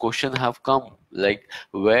from this, question have come like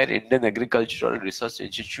where Indian Agricultural Research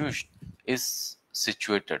Institute is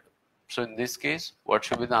situated. So in this case, what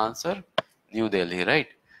should be the answer? New Delhi, right?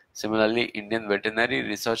 Similarly, Indian Veterinary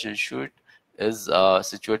Research Institute is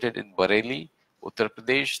situated in Bareilly, Uttar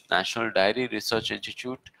Pradesh. National Dairy Research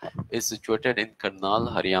Institute is situated in Karnal,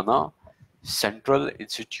 Haryana. Central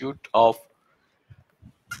Institute of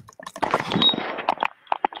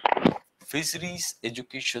Fisheries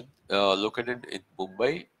Education located in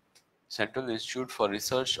Mumbai. Central Institute for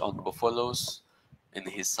Research on Buffaloes in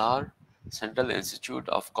Hisar. Central Institute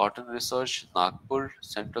of Cotton Research, Nagpur.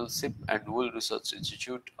 Central SIP and Wool Research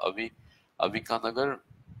Institute, Avikanagar.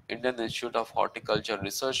 Indian Institute of Horticulture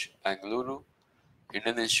Research, Bangalore.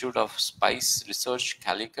 Indian Institute of Spice Research,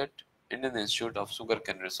 Calicut. Indian Institute of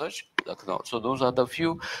Sugarcane Research, Lucknow. So those are the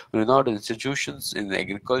few renowned institutions in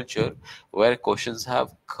agriculture where questions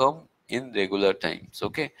have come in regular times.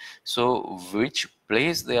 Okay, so which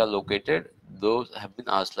place they are located, those have been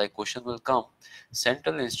asked. Like question will come,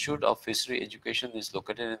 Central Institute of Fishery Education is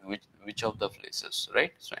located in which of the places,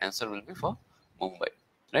 right? So answer will be for Mumbai,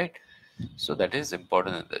 right? So that is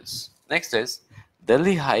important in this. Next is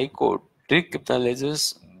Delhi High Court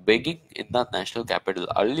decriminalizes begging in the national capital.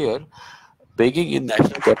 Earlier, begging in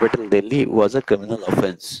national capital Delhi was a criminal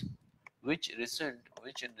offence, which in recent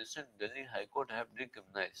Delhi High Court have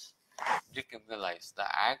decriminalized. The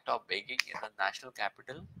act of begging in the national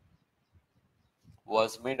capital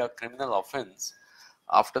was made a criminal offence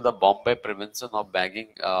after the Bombay Prevention of Begging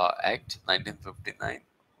Act 1959,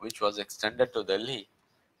 which was extended to Delhi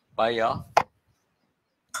by a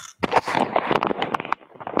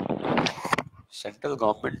central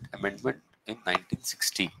government amendment in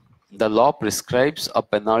 1960. The law prescribes a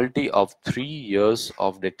penalty of 3 years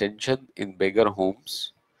of detention in beggar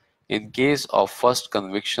homes in case of first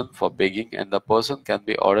conviction for begging, and the person can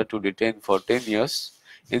be ordered to detain for 10 years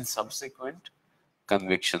in subsequent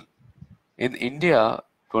conviction. In India,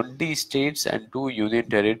 20 states and 2 union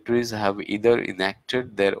territories have either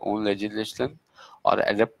enacted their own legislation or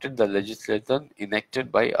adopted the legislation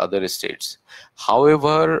enacted by other states.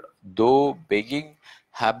 However, though begging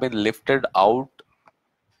have been lifted out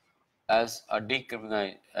as a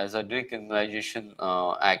decriminalization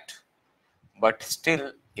act, but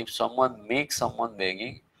still, if someone makes someone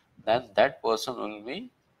begging, then that person will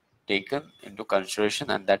be taken into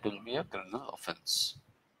consideration and that will be a criminal offense.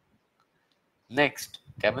 Next,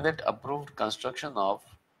 Cabinet approved construction of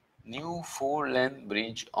new 4-lane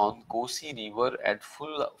bridge on Kosi River at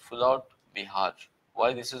Fullaut, Bihar.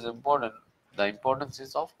 Why this is important? The importance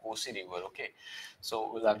is of Kosi River. Okay,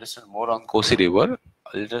 so we'll understand more on Kosi River.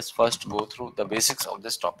 Let us first go through the basics of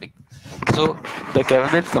this topic. So, the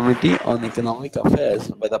Cabinet Committee on Economic Affairs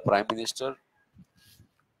by the Prime Minister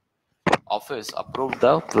Office approved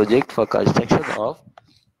the project for construction of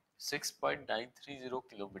 6.930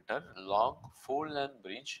 kilometer long 4-lane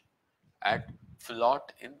bridge at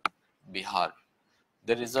Filot in Bihar.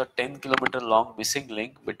 There is a 10-kilometer long missing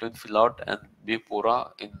link between Filot and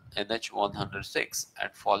Bipora in NH 106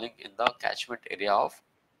 and falling in the catchment area of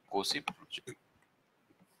Kosi project.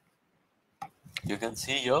 You can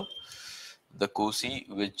see here the Kosi,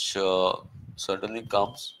 which certainly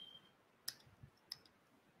comes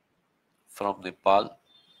from Nepal.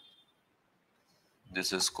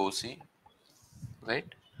 This is Kosi, right?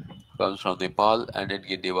 Comes from Nepal and it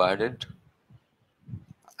get divided.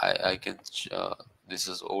 I can this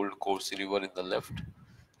is old Kosi river in the left.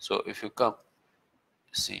 So if you come,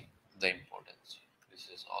 see the importance. This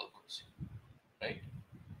is all Kosi, right?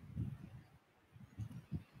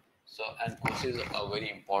 So and Kosi is a very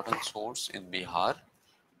important source in Bihar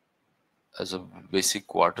as a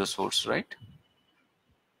basic water source, right?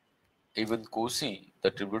 Even Kosi, the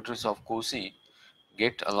tributaries of Kosi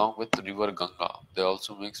get along with river Ganga. They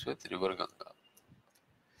also mix with river Ganga.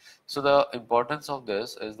 So the importance of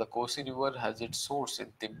this is the Kosi River has its source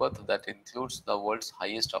in Tibet that includes the world's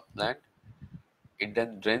highest upland. It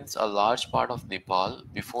then drains a large part of Nepal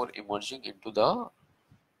before emerging into the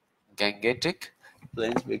Gangetic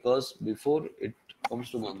plains, because before it comes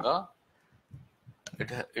to Ganga,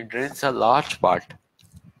 it drains a large part.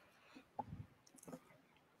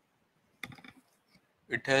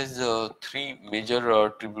 It has three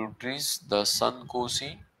major tributaries, the Sun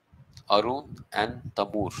Kosi, Arun and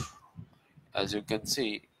Tamur. As you can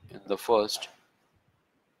see in the first,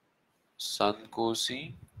 Sun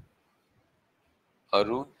Kosi,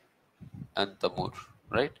 Arun and Tamur,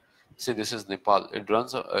 right? See, this is Nepal. It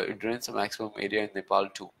drains a maximum area in Nepal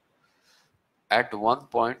too. At one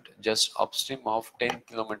point, just upstream of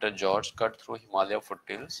 10-kilometer George cut through Himalaya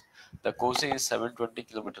foothills, the Kosi is 720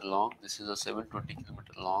 kilometer long. This is a 720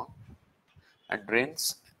 kilometer long and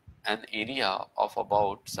drains an area of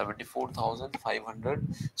about 74,500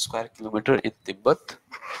 square kilometer in Tibet,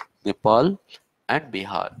 Nepal, and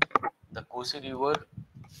Bihar. The Kosi River,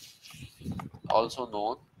 also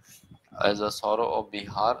known as the sorrow of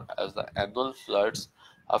Bihar, as the annual floods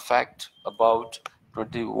affect about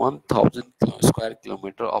 21,000 square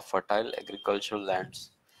kilometer of fertile agricultural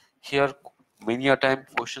lands. Here, many a time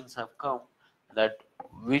questions have come that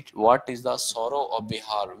what is the sorrow of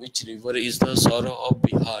Bihar? Which river is the sorrow of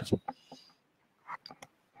Bihar?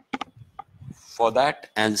 For that,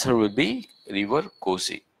 answer will be River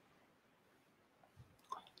Kosi.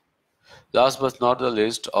 Last but not the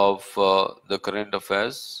least of the current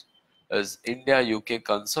affairs is India-UK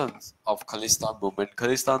concerns of Khalistan movement.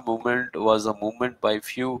 Khalistan movement was a movement by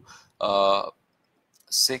few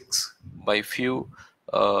Sikhs,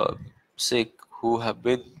 Sikh who have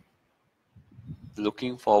been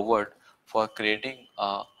looking forward for creating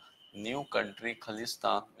a new country,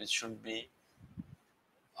 Khalistan, which should be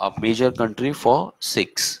a major country for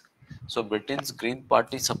Sikhs. So Britain's Green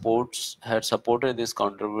Party had supported this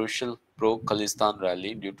controversial pro-Khalistan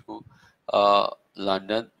rally due to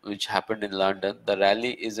London, which happened in London. The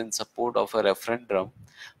rally is in support of a referendum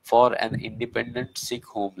for an independent Sikh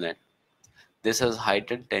homeland. This has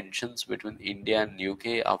heightened tensions between India and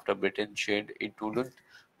UK after Britain said it wouldn't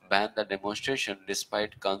ban the demonstration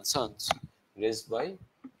despite concerns raised by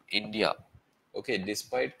India. Okay,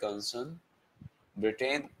 despite concern,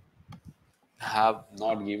 Britain have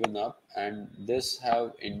not given up, and this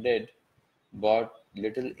have indeed brought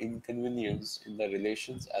little inconvenience in the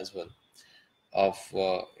relations as well of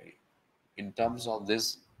in terms of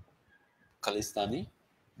this Khalistani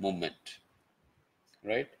movement,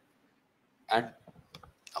 right? And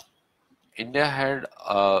India had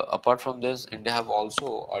apart from this, India have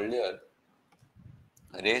also earlier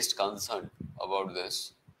raised concern about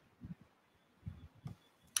this,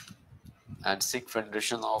 and Sikh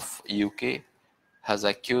Federation of UK has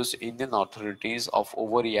accused Indian authorities of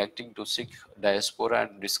overreacting to Sikh diaspora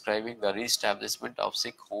and describing the re-establishment of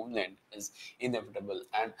Sikh homeland as inevitable.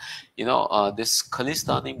 And this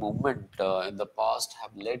Khalistani movement in the past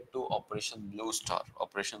have led to Operation Blue Star,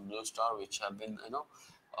 which have been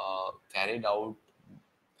carried out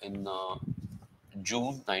in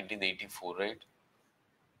June 1984, right?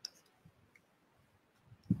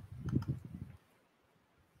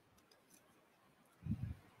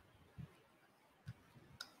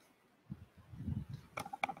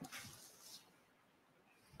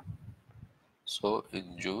 So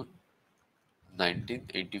in June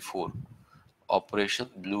 1984, Operation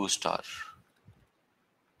Blue Star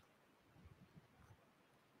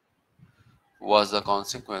was the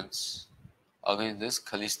consequence against this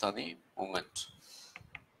Khalistani movement.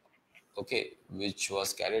 Okay, which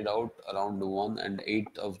was carried out around 1 and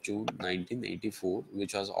 8th of June 1984,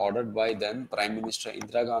 which was ordered by then Prime Minister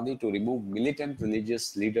Indira Gandhi to remove militant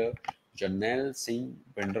religious leader Jarnail Singh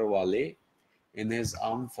Bhindranwale and his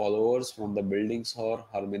armed followers from the buildings for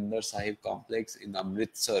Harminder Sahib complex in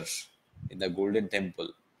Amritsar in the Golden Temple.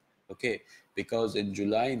 Okay, because in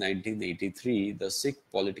July 1983, the Sikh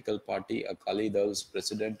political party Akali Dal's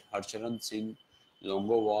president Harcharan Singh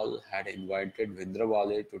Longowal had invited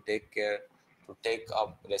Bhindranwale to take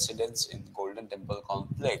up residence in Golden Temple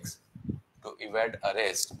complex to evade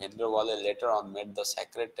arrest. Bhindranwale later on met the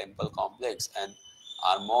Sacred Temple complex and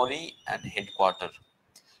armory and headquarters.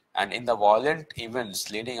 And in the violent events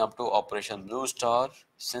leading up to Operation Blue Star,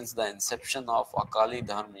 since the inception of Akali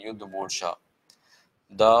Dharm Yudh Morcha,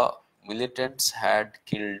 the militants had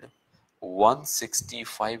killed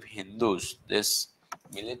 165 Hindus.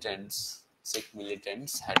 Sikh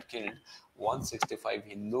militants had killed 165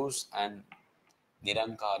 Hindus and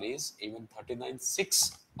Nirankaris. Even 39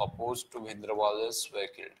 Sikhs opposed to Bhindranwale's were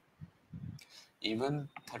killed. Even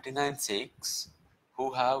 39 Sikhs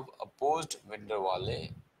who have opposed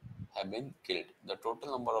Bhindranwale have been killed. The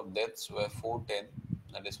total number of deaths were 410,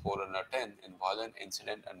 that is 410 in violent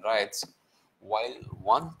incident and riots, while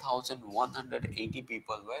 1,180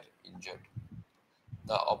 people were injured.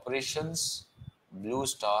 The Operations Blue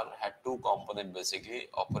Star had two components basically: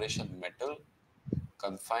 Operation Metal,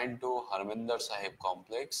 confined to Harminder Sahib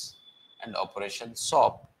complex, and Operation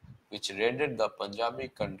SOP, which raided the Punjabi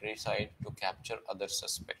countryside to capture other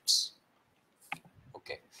suspects.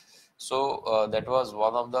 Okay, so that was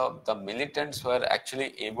one of the militants were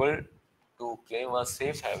actually able to claim a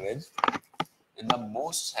safe haven in the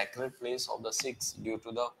most sacred place of the Sikhs due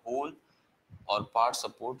to the whole or part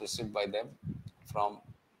support received by them from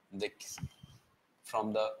the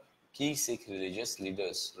from the key Sikh religious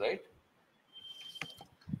leaders, right?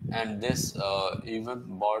 And this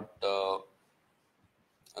even brought a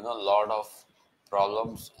lot of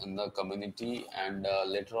problems in the community, and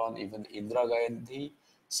later on even Indira Gandhi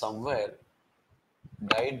somewhere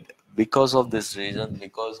died because of this reason,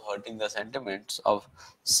 because hurting the sentiments of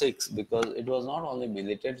Sikhs, because it was not only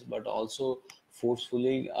militants but also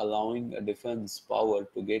forcefully allowing a defense power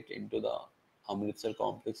to get into the Amritsar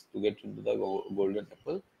complex, to get into the Golden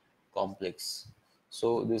Temple complex.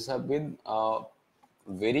 So very these have been a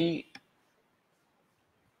very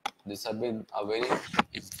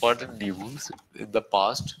important news in the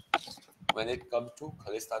past when it comes to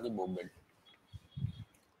Khalistani movement.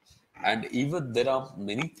 And even there are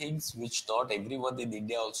many things which not everyone in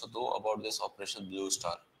India also know about this Operation Blue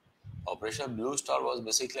Star. Operation Blue Star was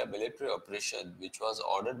basically a military operation which was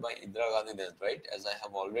ordered by Indira Gandhi then, right? As I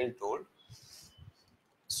have already told.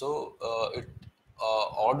 So it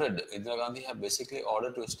ordered, Indira Gandhi have basically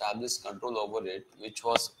ordered to establish control over it, which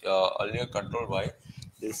was earlier controlled by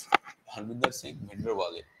this Harminder Singh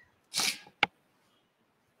Bhindranwale.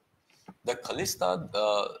 The Khalistan,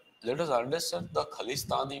 let us understand the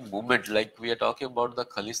Khalistani movement, like we are talking about the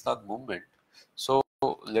Khalistan movement. So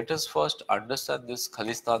let us first understand this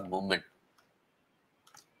Khalistan movement.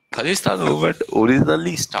 Khalistan movement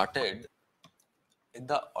originally started in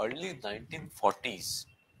the early 1940s.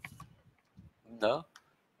 In the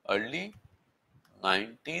early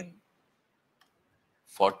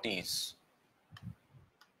 1940s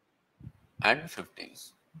and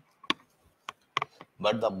 50s.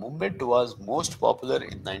 But the movement was most popular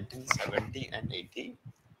in 1970 and 80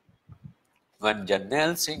 when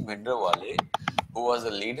Jarnail Singh Bhindranwale, who was the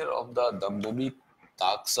leader of the Damdami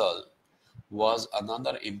Taksal, was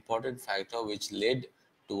another important factor which led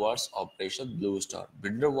towards Operation Blue Star.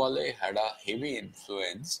 Bhindranwale had a heavy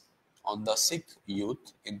influence on the Sikh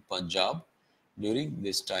youth in Punjab during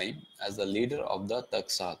this time as the leader of the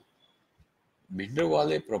Taksal.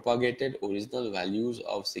 Bhindranwale propagated original values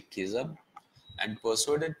of Sikhism and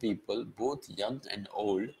persuaded people, both young and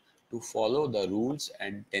old, to follow the rules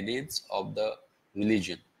and tenets of the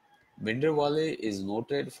religion. Bhindranwale is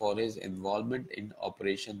noted for his involvement in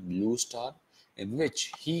Operation Blue Star, in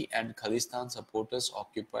which he and Khalistan supporters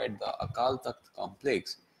occupied the Akal Takht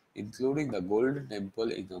complex, including the Golden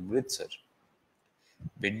Temple in Amritsar.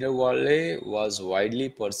 Bhindranwale was widely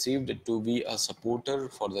perceived to be a supporter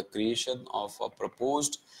for the creation of a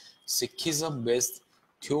proposed Sikhism-based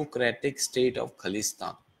theocratic state of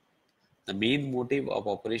Khalistan. The main motive of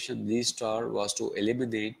Operation Blue Star was to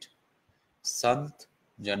eliminate Sant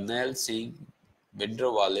Jarnail Singh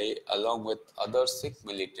Bhindranwale along with other Sikh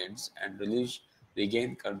militants and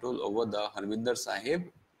regain control over the Harminder Sahib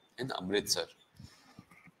in Amritsar.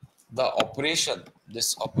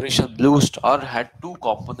 This Operation Blue Star had two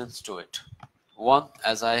components to it. One,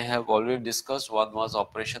 as I have already discussed, one was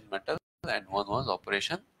Operation Metal and one was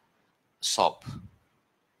Operation SOP.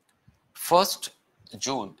 1st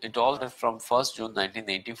June, it all started from 1st June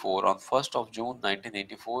 1984. On 1st of June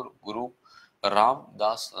 1984, Guru Ram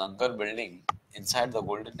Das Langar building inside the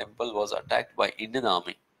Golden Temple was attacked by Indian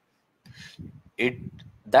Army.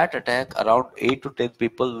 That attack, around 8 to 10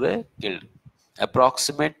 people were killed.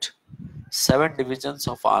 Approximate 7 divisions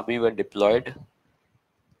of army were deployed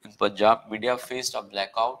in Punjab. Media faced a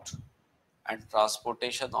blackout and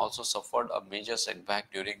transportation also suffered a major setback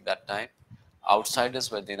during that time.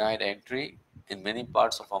 Outsiders were denied entry. In many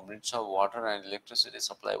parts of Amritsar, water and electricity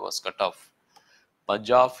supply was cut off.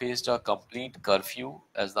 Punjab faced a complete curfew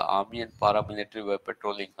as the army and paramilitary were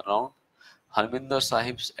patrolling around. Harminder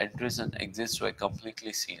Sahib's entries and exits were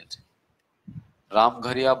completely sealed.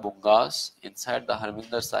 Ramgharia Bungas inside the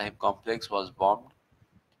Harminder Sahib complex was bombed.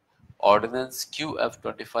 Ordnance QF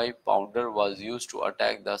 25 pounder was used to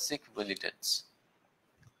attack the Sikh militants.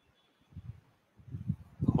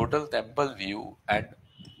 Hotel Temple View and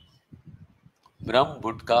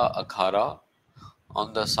Brahmbudka Akhara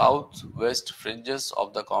on the southwest fringes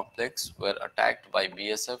of the complex were attacked by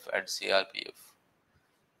BSF and CRPF.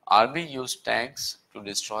 Army used tanks to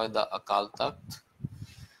destroy the Akal Takht.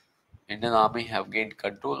 Indian Army have gained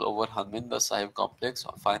control over Harminder Sahib complex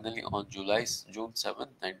finally on June 7,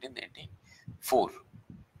 1984.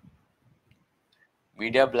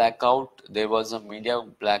 Media blackout. There was a media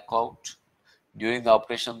blackout. During the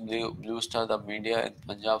Operation Blue Star, the media in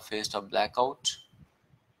Punjab faced a blackout.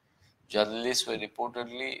 Journalists were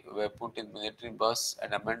reportedly put in military bus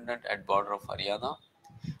and abandoned at border of Haryana.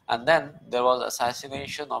 And then there was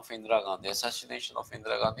assassination of Indira Gandhi. Assassination of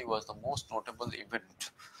Indira Gandhi was the most notable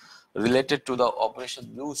event related to the Operation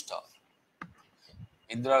Blue Star.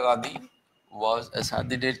 Indira Gandhi was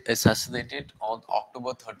assassinated on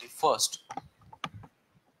October 31st,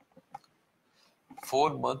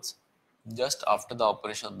 4 months just after the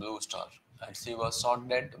Operation Blue Star, and she was shot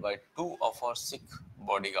dead by two of her Sikh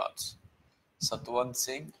bodyguards, Satwant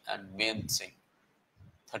Singh and Bent Singh.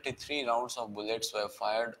 33 rounds of bullets were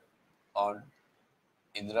fired on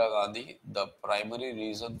Indira Gandhi. The primary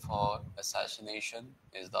reason for assassination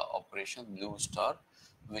is the Operation Blue Star,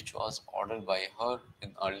 which was ordered by her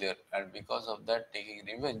in earlier, and because of that, taking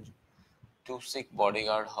revenge, two Sikh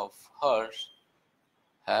bodyguards of hers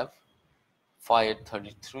have fired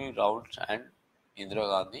 33 rounds and Indira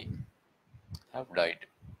Gandhi have died.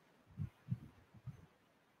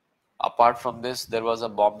 Apart from this, there was a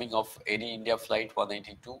bombing of Air India Flight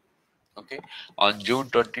 182. Okay, on June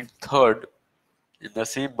 23rd, in the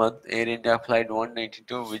same month, Air India Flight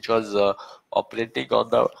 182, which was operating on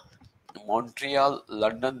the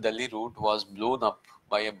Montreal-London-Delhi route, was blown up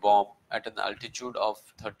by a bomb at an altitude of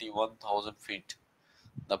 31,000 feet.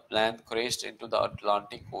 The plane crashed into the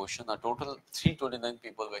Atlantic Ocean. A total 329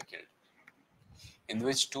 people were killed, in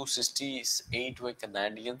which 268 were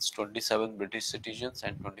Canadians, 27 British citizens,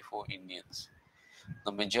 and 24 Indians.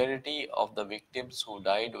 The majority of the victims who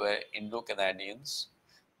died were Indo-Canadians.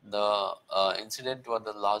 The incident was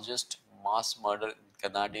the largest mass murder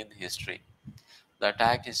in Canadian history. The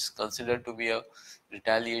attack is considered to be a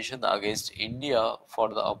retaliation against India for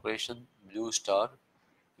the Operation Blue Star,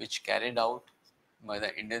 which carried out by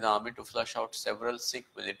the Indian Army to flush out several Sikh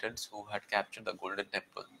militants who had captured the Golden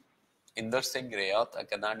Temple. Inder Singh Rayat, a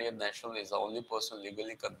Canadian national, is the only person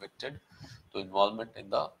legally convicted to involvement in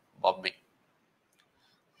the bombing.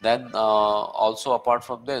 Then also apart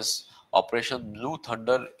from this, Operation Blue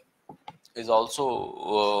Thunder is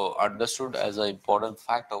also understood as an important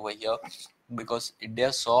fact over here, because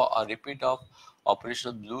India saw a repeat of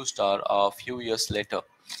Operation Blue Star a few years later.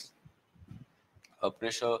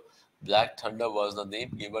 Operation Black Thunder was the name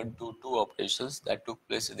given to two operations that took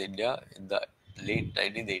place in India in the late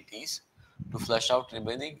 1980s to flush out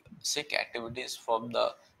remaining Sikh activities from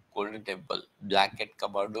the Golden Temple. Black Cat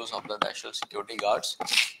commandos of the National Security Guards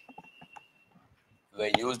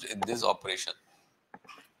were used in this operation.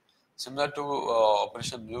 Similar to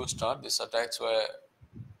Operation Blue Star, these attacks were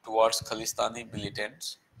towards Khalistani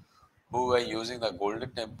militants who were using the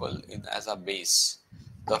Golden Temple as a base.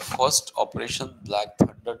 The first Operation Black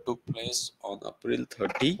Thunder took place on April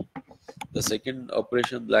 30. The second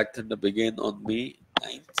Operation Black Thunder began on May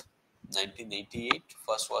 9th, 1988.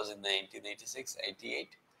 First was in 1986-88.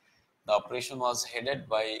 The operation was headed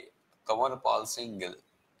by Kanwar Pal Singh Gill,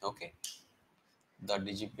 okay, the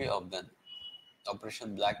DGP of then.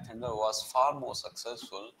 Operation Black Thunder was far more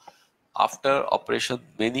successful. After Operation,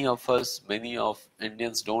 many of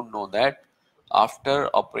Indians don't know that after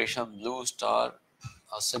Operation Blue Star,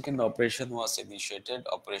 a second operation was initiated,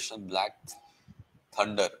 Operation Black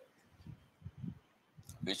Thunder,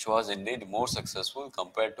 which was indeed more successful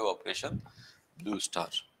compared to Operation Blue Star,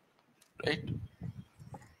 right?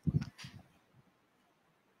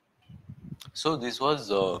 So this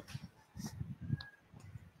was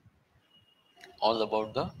all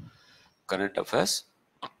about the current affairs,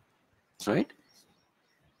 right?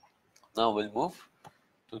 Now we'll move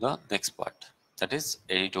to the next part, that is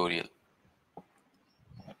editorial.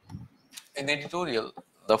 In editorial,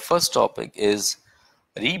 the first topic is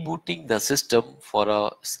rebooting the system for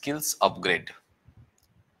a skills upgrade.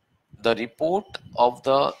 The report of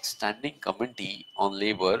the Standing Committee on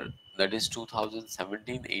Labour, that is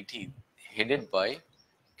 2017-18, headed by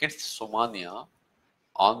Kit Somania,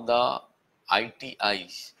 on the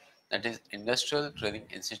ITIs, that is Industrial Training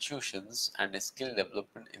Institutions and Skill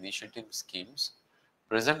Development Initiative schemes,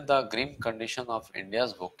 present the grim condition of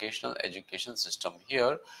India's vocational education system.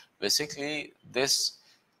 Here, basically, this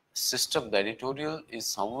system, the editorial is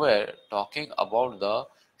somewhere talking about the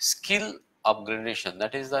skill upgradation,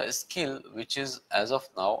 that is the skill which is as of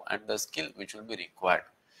now and the skill which will be required.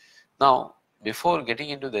 Now, before getting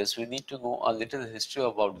into this, we need to know a little history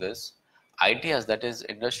about this. ITIs, that is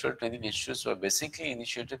Industrial Training Institutes, were basically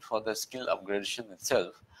initiated for the skill upgradation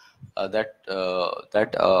itself, that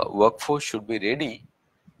workforce should be ready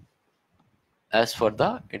as for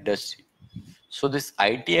the industry. So these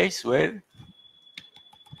ITIs were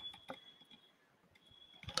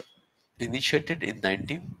initiated in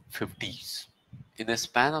 1950s. In a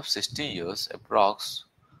span of 60 years, approx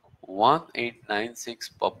 1896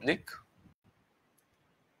 public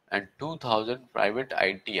and 2000 private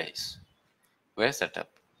ITIs were set up.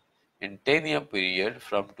 In 10-year period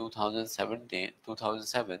from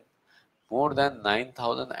 2007, more than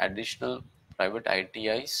 9,000 additional private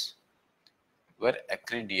ITIs were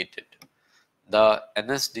accredited. The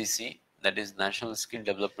NSDC, that is National Skill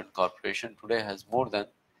Development Corporation, today has more than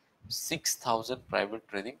 6,000 private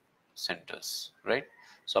training centers, right?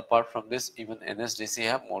 So apart from this, even NSDC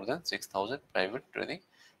have more than 6,000 private training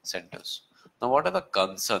centers. Now, what are the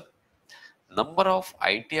concerns? Number of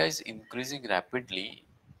ITIs increasing rapidly,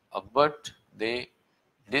 but they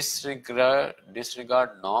disregard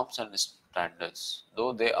norms and standards.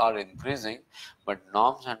 Though they are increasing, but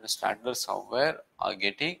norms and standards somewhere are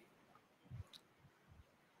getting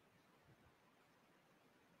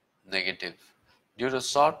negative. Due to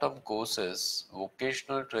short-term courses,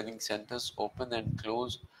 vocational training centers open and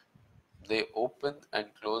close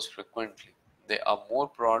frequently. They are more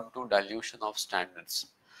prone to dilution of standards.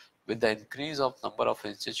 With the increase of number of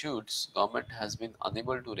institutes, government has been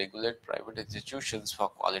unable to regulate private institutions for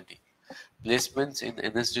quality. Placements in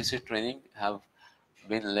NSDC training have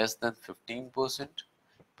been less than 15%.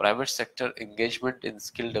 Private sector engagement in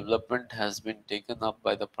skill development has been taken up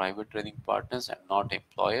by the private training partners and not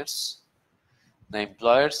employers. The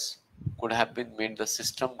employers could have been made the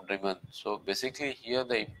system driven. So basically here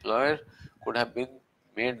the employer could have been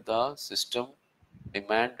made the system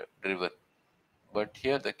demand driven. But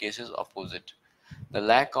here the case is opposite. The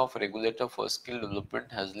lack of regulator for skill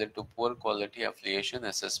development has led to poor quality affiliation,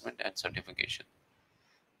 assessment and certification.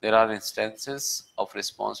 There are instances of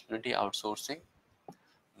responsibility outsourcing,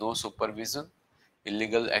 no supervision,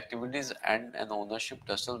 illegal activities and an ownership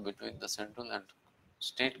tussle between the central and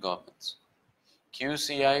state governments.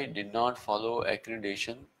 QCI did not follow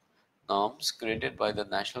accreditation norms created by the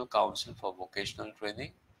National Council for Vocational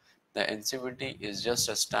Training. The NCVT is just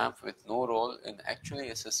a stamp with no role in actually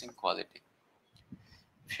assessing quality.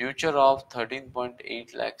 Future of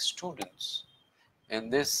 13.8 lakh students in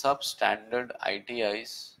this substandard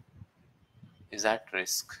ITIs is at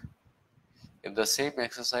risk. If the same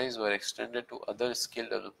exercise were extended to other skill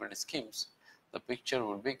development schemes, the picture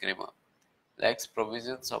would be grimmer. Lax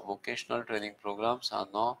provisions of vocational training programs are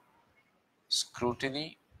now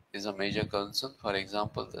scrutiny is a major concern. For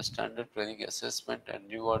example, the Standard Training Assessment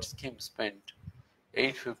and Reward Scheme spent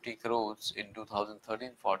 850 crores in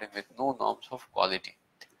 2013-14 with no norms of quality.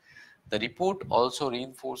 The report also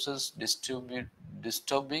reinforces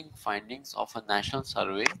disturbing findings of a national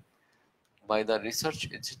survey by the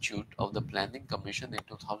Research Institute of the Planning Commission in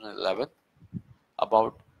 2011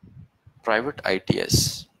 about private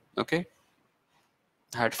ITS. Okay,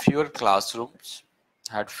 had fewer classrooms,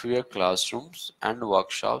 and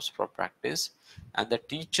workshops for practice, and the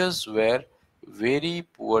teachers were very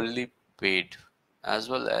poorly paid, as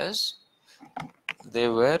well as they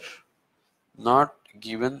were not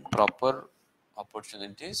given proper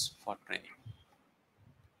opportunities for training.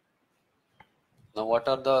 Now, what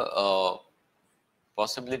are the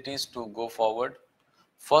possibilities to go forward?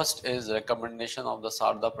 First is recommendation of the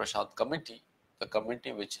Sarda Prasad committee. The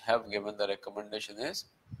committee which have given the recommendation is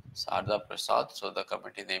Sarda Prasad. So the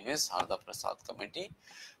committee name is Sarda Prasad Committee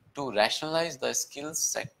to rationalize the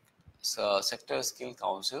sector skill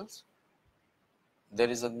councils. There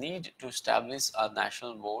is a need to establish a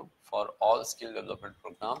national board for all skill development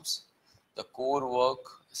programs. The core work,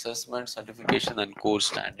 assessment, certification and core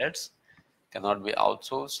standards cannot be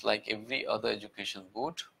outsourced like every other education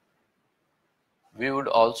board. We would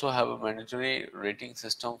also have a mandatory rating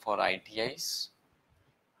system for ITIs,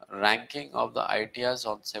 ranking of the ITIs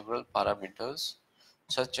on several parameters,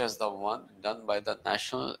 such as the one done by the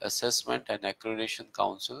National Assessment and Accreditation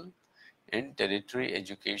Council in tertiary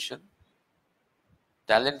education.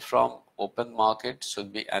 Talent from open market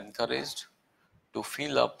should be encouraged to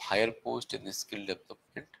fill up higher posts in skill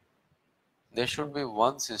development. There should be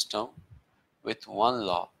one system with one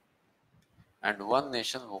law and one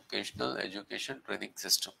nation vocational education training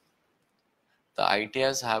system. The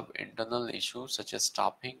ITIs have internal issues such as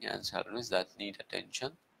staffing and salaries that need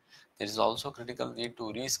attention. There is also critical need to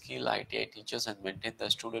reskill ITI teachers and maintain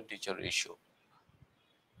the student-teacher ratio.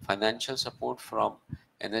 Financial support from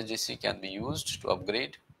NSGC can be used to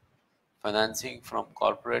upgrade. Financing from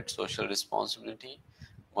corporate social responsibility.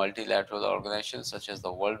 Multilateral organizations such as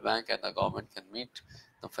the World Bank and the government can meet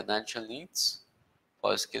the financial needs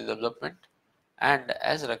for skill development, and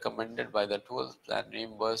as recommended by the 12th plan,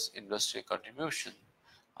 reimburse industry contribution,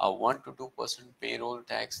 a 1 to 2% payroll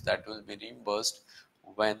tax that will be reimbursed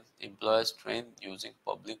when employers train using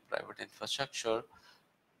public-private infrastructure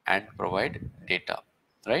and provide data,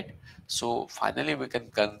 right? So finally we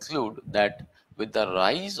can conclude that with the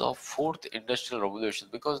rise of fourth industrial revolution,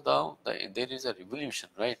 because now there is a revolution,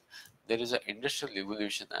 right? There is an industrial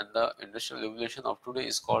revolution, and the industrial revolution of today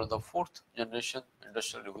is called the fourth generation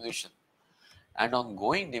industrial revolution. And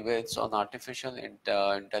ongoing debates on artificial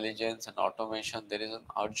intelligence and automation, there is an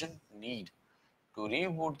urgent need to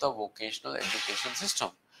reboot the vocational education system.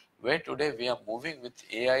 Where today we are moving with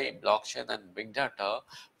AI, blockchain and big data,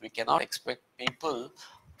 we cannot expect people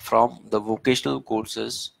from the vocational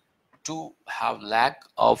courses to have lack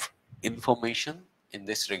of information in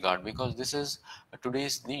this regard, because this is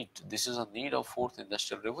today's need. This is a need of fourth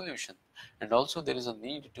industrial revolution, and also there is a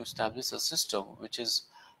need to establish a system which is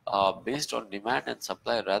based on demand and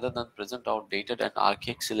supply rather than present outdated and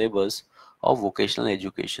archaic syllabus of vocational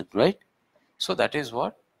education, right? So that is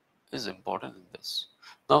what is important in this.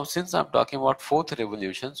 Now, since I'm talking about fourth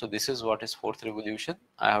revolution, so this is what is fourth revolution.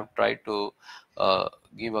 I have tried to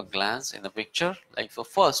give a glance in a picture. Like the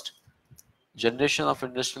first generation of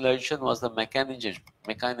industrialization was the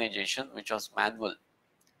mechanization, which was manual.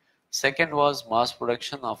 Second was mass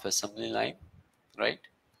production of assembly line, right?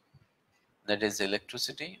 That is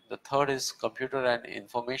electricity. The third is computer and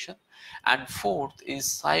information, and fourth is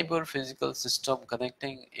cyber physical system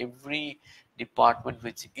connecting every department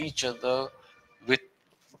with each other with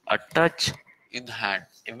a touch in hand,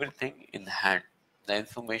 everything in hand, the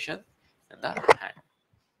information in the hand.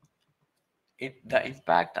 The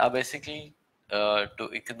impact are basically to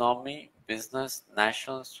economy, business,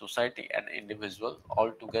 national, society and individual.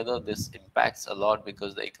 Altogether this impacts a lot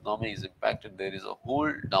because the economy is impacted. There is a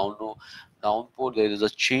whole downpour, there is a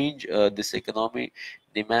change. This economy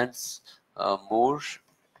demands more.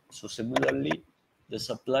 So similarly the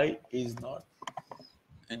supply is not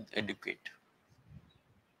inadequate.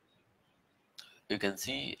 You can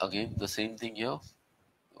see again the same thing here.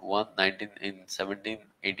 In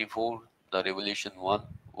 1784, the Revolution 1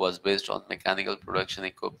 was based on mechanical production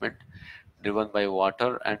equipment driven by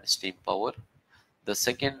water and steam power. The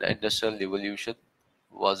second industrial revolution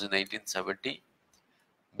was in 1870,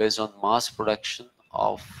 based on mass production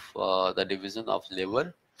of the division of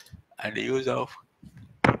labor and the use of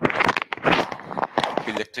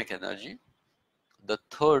electric energy. The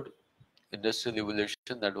third industrial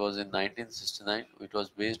revolution, that was in 1969, it was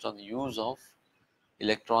based on the use of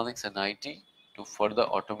electronics and IT to further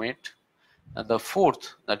automate. And the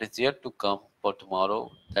fourth, that is yet to come for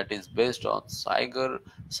tomorrow, that is based on cyber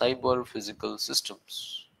physical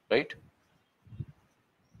systems, right?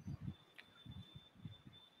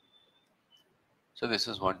 So this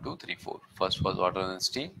is 1, 2, 3, 4. First was water and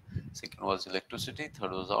steam, second was electricity,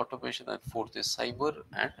 third was automation, and fourth is cyber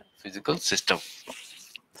and physical system.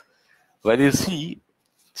 When you see,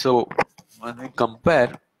 so when we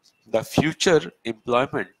compare the future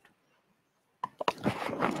employment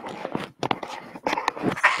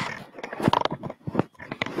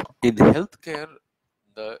in healthcare,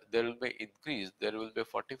 there will be increase. There will be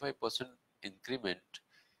 45% increment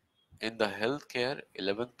in the healthcare,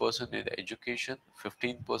 11% in education,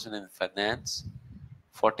 15% in finance,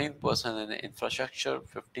 14% in infrastructure,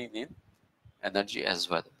 15% in energy as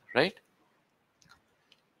well, right?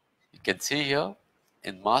 You can see here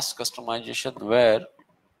in mass customization where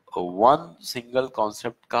one single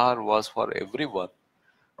concept car was for everyone.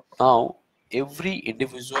 Now every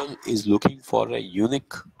individual is looking for a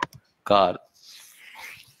unique car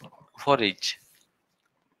for each.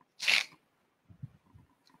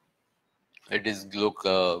 It is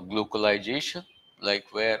globalization, like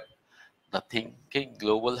where the thinking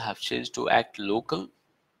global have changed to act local.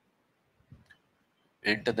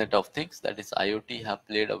 Internet of Things, that is IoT, have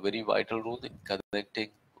played a very vital role in connecting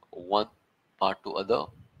one part to other.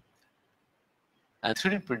 And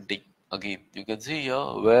 3D printing, again, you can see here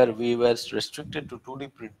where we were restricted to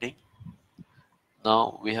 2D printing.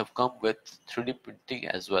 Now we have come with 3D printing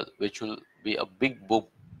as well, which will be a big boom.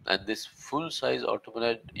 And this full size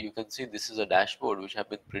automated, you can see this is a dashboard which have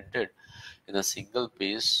been printed in a single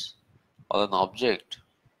piece on an object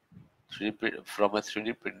 3D from a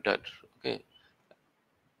 3D printer, okay,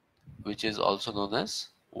 which is also known as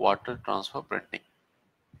water transfer printing.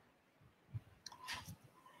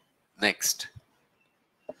 Next,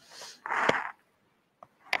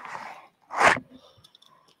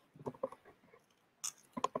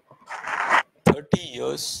 30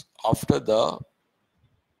 years after the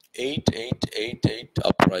 8888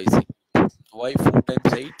 uprising. Why 4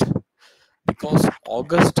 times 8? Because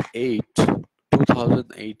August 8,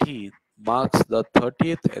 2018 marks the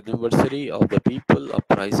 30th anniversary of the people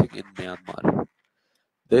uprising in Myanmar.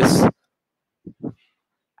 This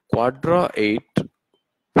Quadra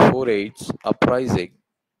 848 uprising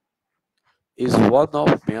is one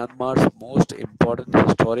of Myanmar's most important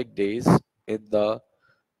historic days in the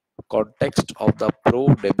context of the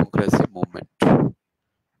pro-democracy movement.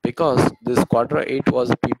 Because this Quadra 8 was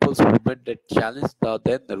a people's movement that challenged the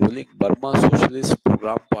then ruling Burma Socialist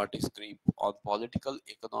Program Party's grip on political,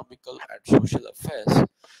 economical, and social affairs,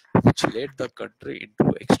 which led the country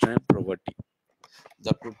into extreme poverty.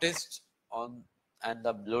 The protests on and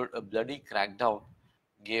the bloody crackdown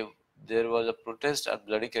gave there was a protest and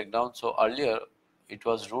bloody crackdown. So earlier it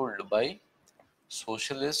was ruled by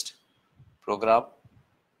Socialist Program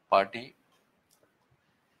Party,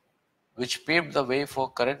 which paved the way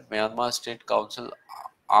for current Myanmar State Council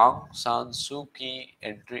Aung San Suu Kyi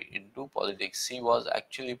entry into politics. She was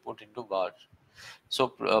actually put into guard. So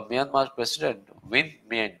Myanmar's president Win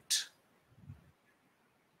Myint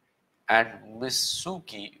and Miss Suu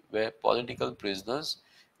Kyi were political prisoners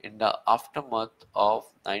in the aftermath of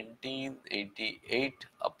 1988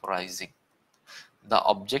 uprising. The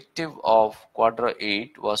objective of Quadra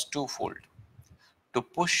 8 was twofold: to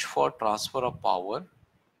push for transfer of power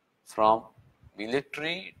from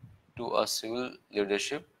military to a civil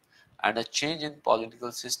leadership and a change in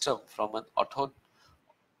political system from an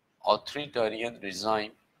authoritarian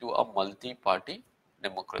regime to a multi-party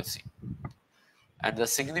democracy. And the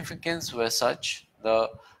significance were such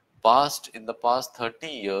in the past 30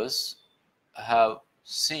 years have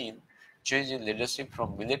seen change in leadership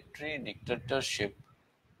from military dictatorship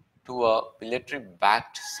to a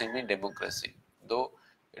military-backed semi-democracy. Though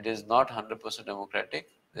it is not 100% democratic,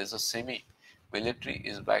 there is a military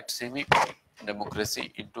is backed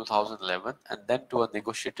semi-democracy in 2011, and then to a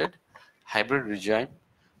negotiated hybrid regime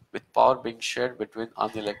with power being shared between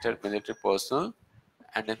unelected military personnel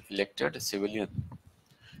and an elected civilian.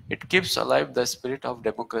 It keeps alive the spirit of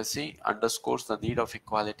democracy, underscores the need of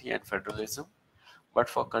equality and federalism, but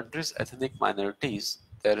for countries' ethnic minorities,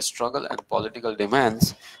 their struggle and political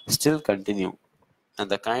demands still continue. And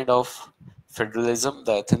the kind of federalism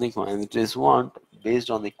the ethnic minorities want,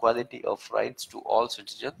 based on equality of rights to all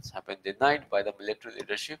citizens, have been denied by the military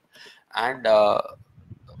leadership. And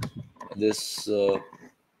this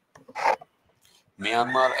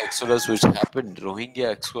Myanmar exodus, which happened,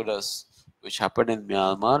 Rohingya exodus, which happened in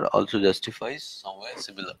Myanmar, also justifies somewhere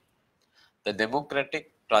similar. The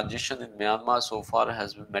democratic transition in Myanmar so far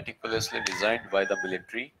has been meticulously designed by the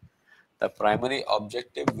military. The primary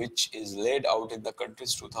objective, which is laid out in the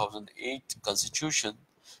country's 2008 constitution,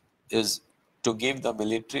 is to give the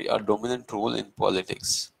military a dominant role in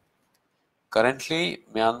politics. Currently,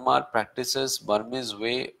 Myanmar practices Burmese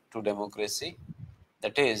way to democracy,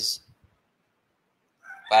 that is,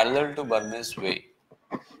 parallel to Burmese way,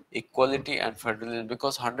 equality and federalism.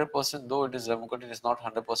 Because 100%, though it is democratic, it is not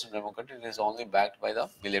 100% democratic. It is only backed by the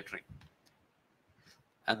military.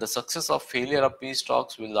 And the success or failure of peace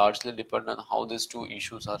talks will largely depend on how these two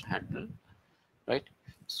issues are handled, right?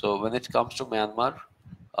 So when it comes to Myanmar,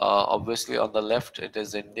 obviously on the left it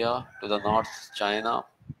is India, to the north China,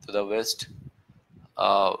 to the west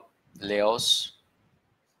uh, Laos,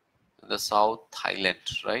 in the south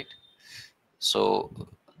Thailand, right? So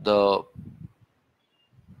the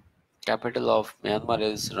capital of Myanmar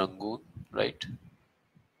is Rangoon, right?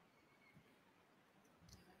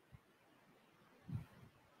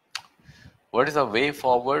 What is the way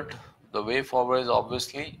forward? The way forward is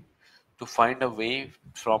obviously to find a way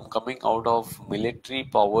from coming out of military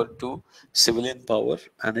power to civilian power,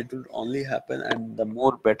 and it will only happen, and the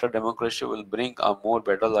more better democracy will bring a more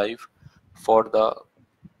better life for the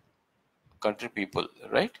country people,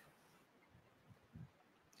 right?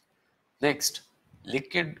 Next,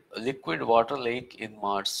 liquid water lake in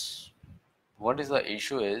Mars. What is the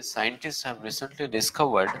issue is scientists have recently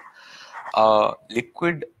discovered a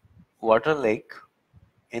liquid water lake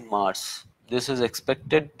in Mars. This is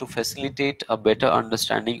expected to facilitate a better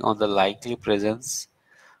understanding on the likely presence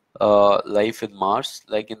life in Mars.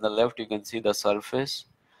 Like in the left, you can see the surface.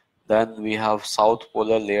 Then we have south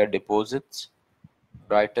polar layer deposits,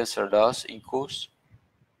 brightest radars echoes.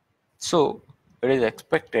 So it is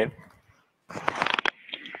expected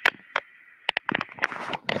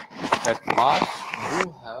that Mars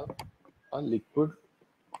do have a liquid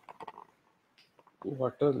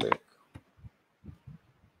water lake.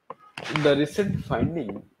 In the recent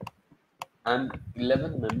finding, an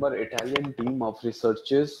 11-member Italian team of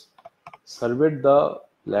researchers surveyed the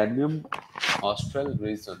Lanium Austral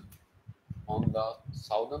region on the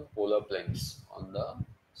southern polar plains,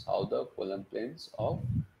 of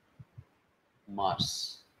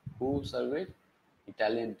Mars. Who surveyed?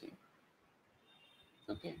 Italian team.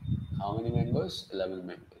 Okay, how many members? 11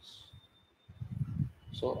 members.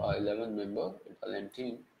 So, a 11-member Italian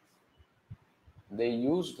team. They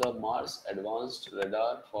used the Mars Advanced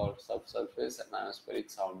Radar for subsurface and atmospheric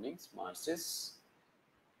soundings.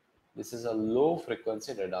 This is a low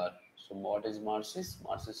frequency radar. So what is Marsis?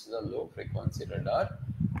 Marsis is a low frequency radar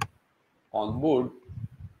on board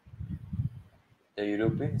the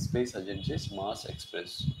European Space Agency's Mars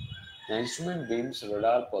Express. The instrument beams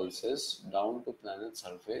radar pulses down to planet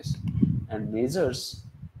surface and measures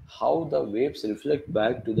how the waves reflect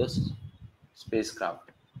back to the spacecraft.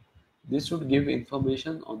 This would give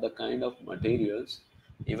information on the kind of materials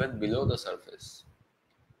even below the surface.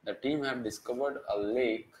 The team have discovered a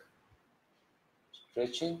lake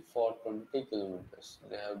stretching for 20 kilometers.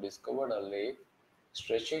 They have discovered a lake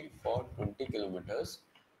stretching for 20 kilometers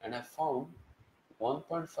and have found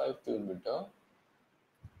 1.5 kilometer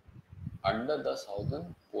under the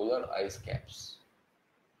southern polar ice caps.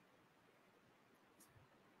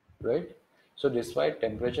 Right? So despite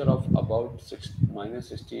temperature of about minus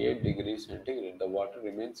 68 degrees centigrade, the water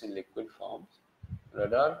remains in liquid form.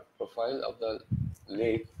 Radar profile of the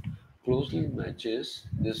lake closely matches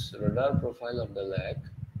those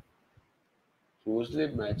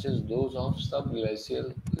of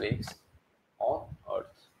subglacial lakes on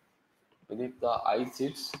Earth. Beneath the ice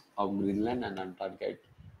sheets of Greenland and Antarctica,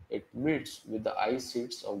 it meets with the ice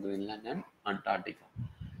sheets of Greenland and Antarctica.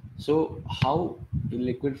 So, how in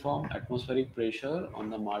liquid form atmospheric pressure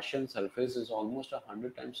on the Martian surface is almost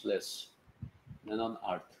 100 times less than on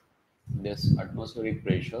Earth. This atmospheric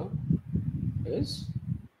pressure is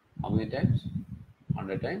how many times?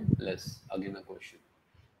 100 times less. Again, a question.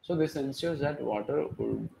 So, this ensures that water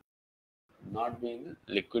would not be in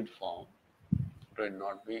liquid form,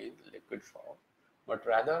 but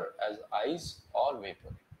rather as ice or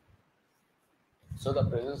vapor. So the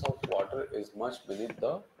presence of water is much beneath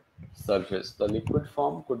the surface. The liquid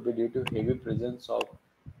form could be due to heavy presence of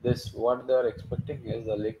this. What they are expecting is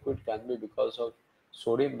the liquid can be because of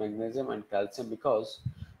sodium, magnesium and calcium, because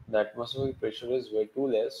the atmospheric pressure is way too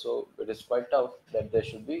less, so it is quite tough that there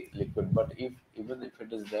should be liquid. But even if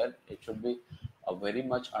it is there, it should be a very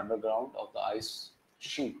much underground of the ice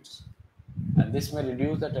sheets, and this may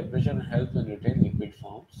reduce the temperature and help in retain liquid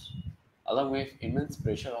forms. Along with immense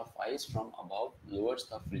pressure of ice from above lowers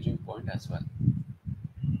the freezing point as well.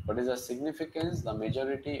 What is the significance? The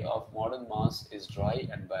majority of modern Mars is dry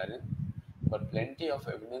and barren, but plenty of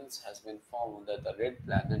evidence has been found that the red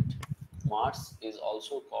planet Mars is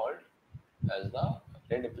also called as the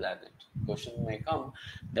red planet. Question may come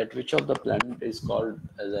that which of the planet is called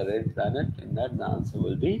as a red planet, and that the answer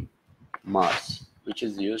will be Mars, which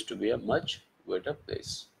is used to be a much wetter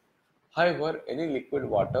place. However, any liquid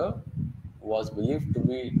water was believed to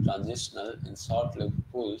be transitional in salt-lived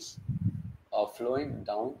pools flowing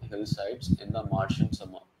down hillsides in the Martian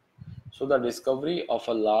summer. So the discovery of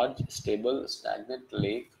a large, stable, stagnant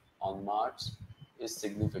lake on Mars is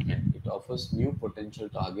significant. It offers new potential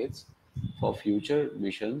targets for future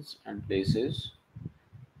missions and places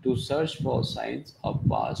to search for signs of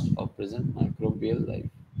past or present microbial life.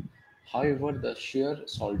 However, the sheer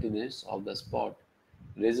saltiness of the spot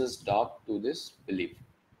raises doubt to this belief.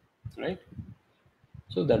 Right?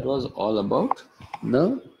 So that was all about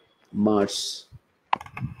the Mars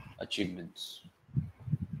achievements.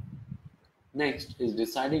 Next is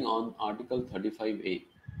deciding on Article 35A.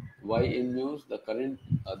 Why in news? The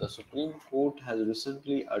Supreme Court has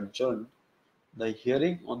recently adjourned the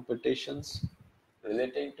hearing on petitions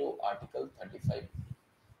relating to Article 35.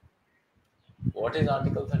 What is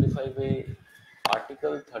Article 35A?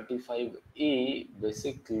 Article 35A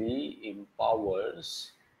basically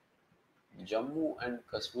empowers Jammu and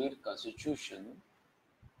Kashmir Constitution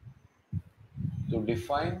to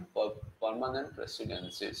define permanent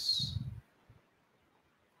residencies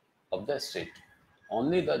of the state.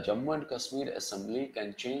 Only the Jammu and Kashmir Assembly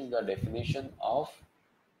can change the definition of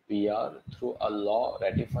PR through a law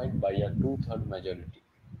ratified by a two-third majority.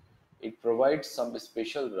 It provides some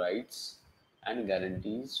special rights and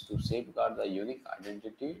guarantees to safeguard the unique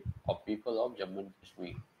identity of people of Jammu and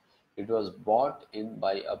Kashmir. It was brought in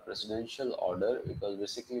by a presidential order. It was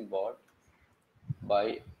basically brought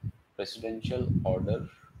by presidential order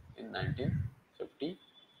in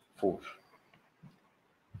 1954.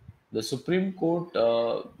 The Supreme Court,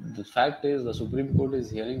 the fact is, the Supreme Court is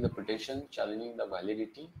hearing the petition challenging the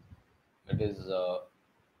validity. It is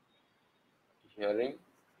hearing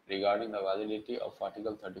regarding the validity of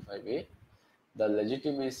Article 35A. The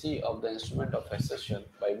legitimacy of the instrument of accession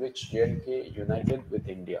by which J&K united with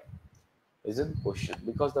India is in question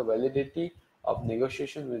because the validity of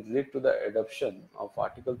negotiation will lead to the adoption of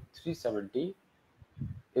Article 370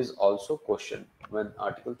 is also questioned when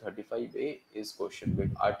Article 35A is questioned. But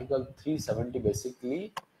Article 370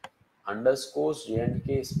 basically underscores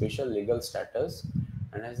J&K special legal status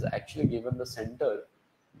and has actually given the center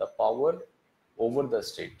the power over the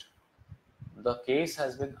state. The case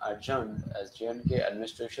has been adjourned as J&K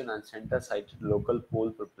administration and center cited local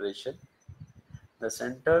poll preparation. The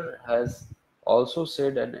center has also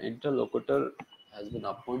said an interlocutor has been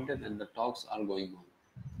appointed and the talks are going on.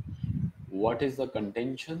 What is the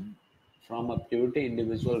contention? From a purely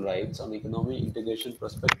individual rights on economic integration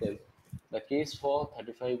perspective, the case for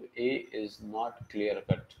 35A is not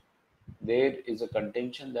clear-cut. There is a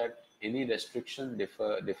contention that any restriction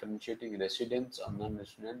differentiating residents or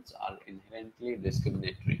non-residents are inherently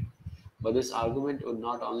discriminatory. But this argument would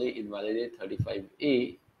not only invalidate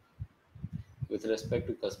 35A with respect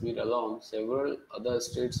to Kashmir alone, several other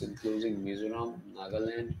states including Mizoram,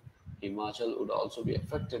 Nagaland, Himachal would also be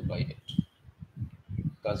affected by it.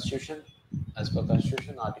 Constitution, as per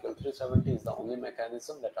Constitution, Article 370 is the only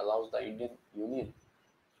mechanism that allows the Indian Union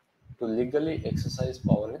to legally exercise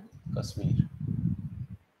power in Kashmir.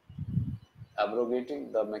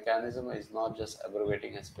 Abrogating the mechanism is not just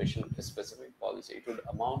abrogating a specific policy. It would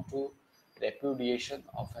amount to repudiation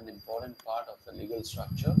of an important part of the legal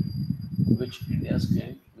structure which India's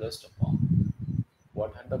claim rests upon.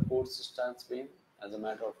 What had the court's stance been? As a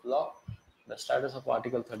matter of law, the status of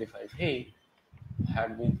Article 35A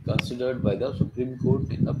had been considered by the Supreme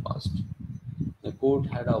Court in the past. The court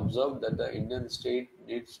had observed that the Indian state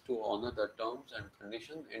needs to honor the terms and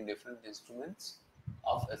conditions in different instruments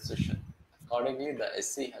of accession. Accordingly, the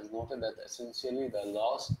SC has noted that essentially the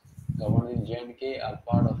laws governing J&K are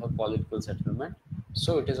part of a political settlement,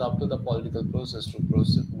 so it is up to the political process to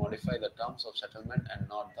modify the terms of settlement and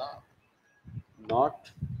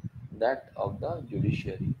not that of the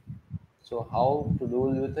judiciary. So how to deal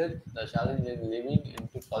with it? The challenge in living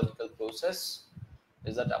into political process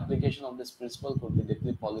is that application of this principle could be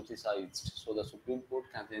deeply politicized. So the Supreme Court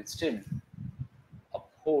can instead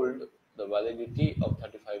uphold the validity of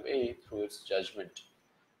 35A through its judgment.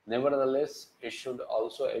 Nevertheless, it should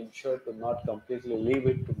also ensure to not completely leave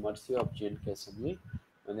it to mercy of J&K Assembly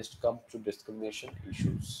when it comes to discrimination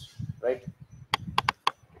issues. Right?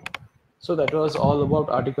 So that was all about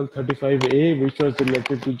Article 35A, which was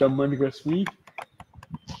related to Jammu and Kashmir,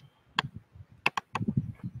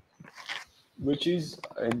 which is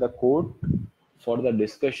in the court for the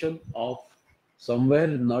discussion of somewhere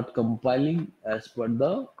not compiling as per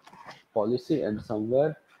the policy and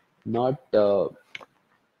somewhere not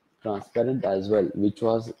transparent as well, which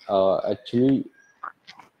was actually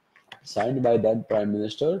signed by that Prime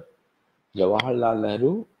Minister Jawaharlal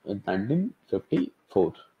Nehru in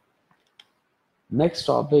 1954. Next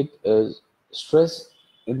topic is stress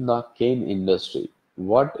in the cane industry.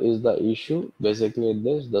 What is the issue? Basically, in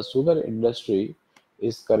this, the sugar industry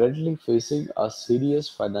is currently facing a serious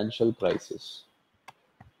financial crisis.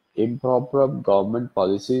 Improper government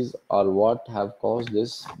policies are what have caused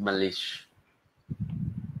this malaise.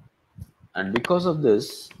 And because of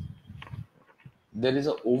this, there is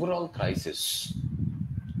an overall crisis.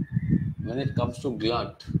 When it comes to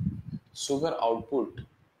glut, sugar output,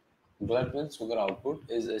 glut means sugar output,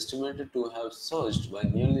 is estimated to have surged by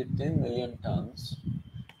nearly 10 million tons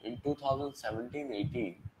in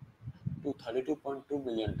 2017-18 to 32.2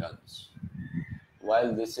 million tons.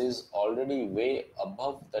 While this is already way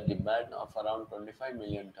above the demand of around 25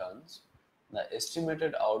 million tons, the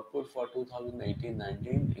estimated output for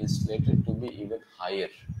 2018-19 is slated to be even higher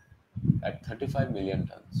at 35 million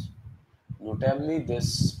tons. Notably,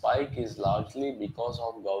 this spike is largely because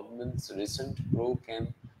of government's recent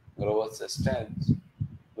pro-cane growers stance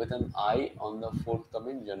with an eye on the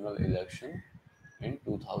forthcoming general election in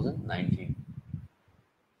 2019.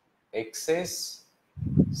 Excess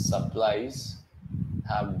supplies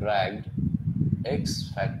have dragged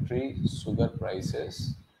ex-factory sugar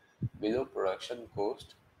prices below production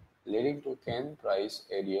cost, leading to cane price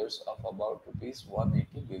arrears of about Rs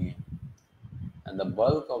 180 billion. And the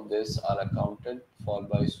bulk of this are accounted for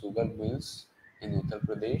by sugar mills in Uttar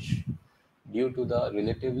Pradesh due to the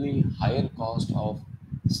relatively higher cost of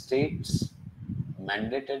state's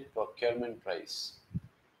mandated procurement price,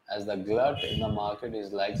 as the glut in the market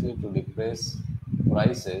is likely to depress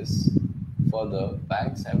prices further.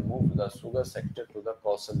 Banks have moved the sugar sector to the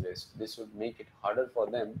caution list. This would make it harder for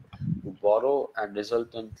them to borrow and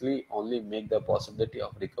resultantly only make the possibility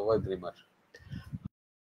of recovery grimmer.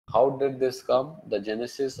 How did this come? The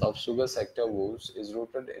genesis of sugar sector woes is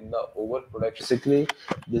rooted in the overproduction. Basically,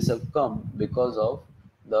 this have come because of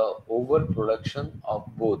the overproduction of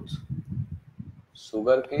both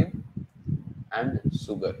sugarcane and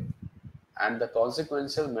sugar, and the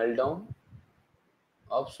consequential meltdown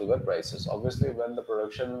of sugar prices. Obviously, when the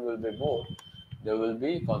production will be more, there will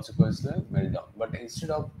be consequential meltdown. But instead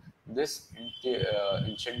of this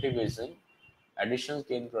incentivizing additional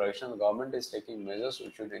cane production, the government is taking measures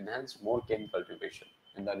which would enhance more cane cultivation.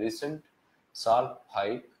 In the recent sharp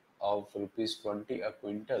hike of rupees 20 a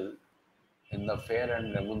quintal in the fair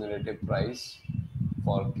and remunerative price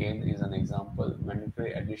for cane is an example.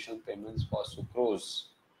 Mandatory additional payments for sucrose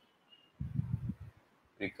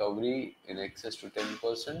recovery in excess to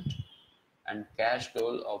 10% and cash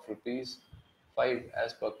dole of rupees 5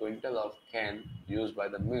 as per quintal of cane used by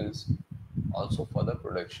the mills also for the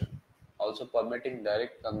production. Also permitting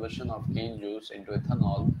direct conversion of cane juice into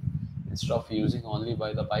ethanol instead of using only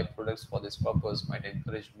by the byproducts for this purpose might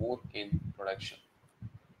encourage more cane production.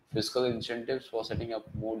 Fiscal incentives for setting up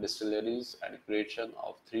more distilleries and creation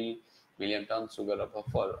of 3 million ton sugar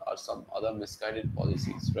buffer are some other misguided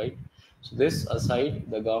policies, right? So this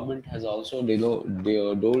aside, the government has also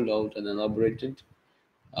doled out an elaborated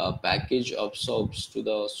package of soaps to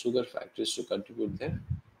the sugar factories to contribute their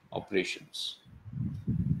operations.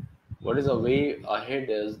 What is the way ahead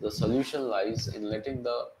is the solution lies in letting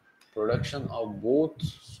the production of both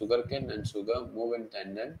sugarcane and sugar move in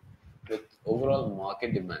tandem with overall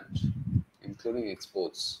market demand, including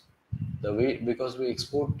exports. The way, because we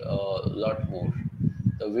export a lot more,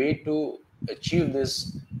 the way to achieve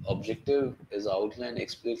this objective is outlined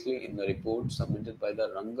explicitly in the report submitted by the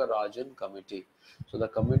Rangarajan Committee. So the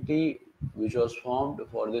committee which was formed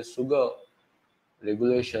for this sugar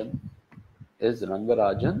regulation is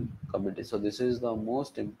Rangarajan Committee. So this is the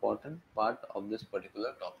most important part of this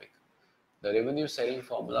particular topic. The revenue sharing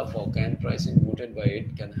formula for can pricing mooted by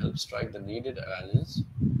it can help strike the needed balance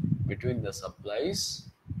between the supplies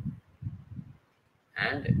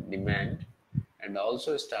and demand and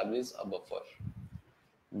also establish a buffer.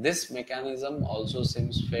 This mechanism also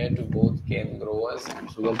seems fair to both cane growers and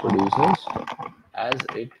sugar producers as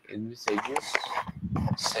it envisages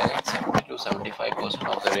selling 70 to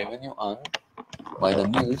 75% of the revenue earned by the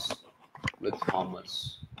mills with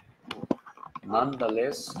farmers.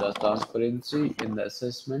 Nonetheless, the transparency in the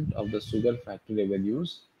assessment of the sugar factory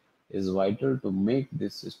revenues is vital to make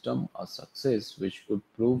this system a success, which could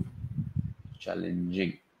prove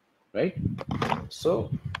challenging, right?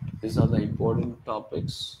 So these are the important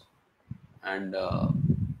topics, and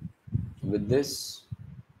with this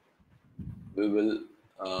we will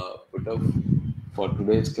put up for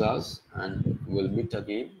today's class, and we'll meet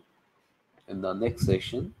again in the next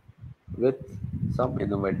session with some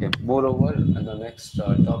innovative. Moreover, in the next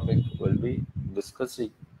topic we'll be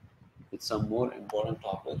discussing with some more important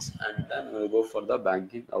topics, and then we'll go for the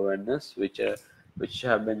banking awareness, which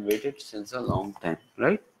have been waited since a long time,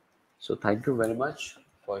 right? So thank you very much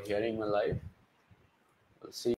for hearing my live. We'll see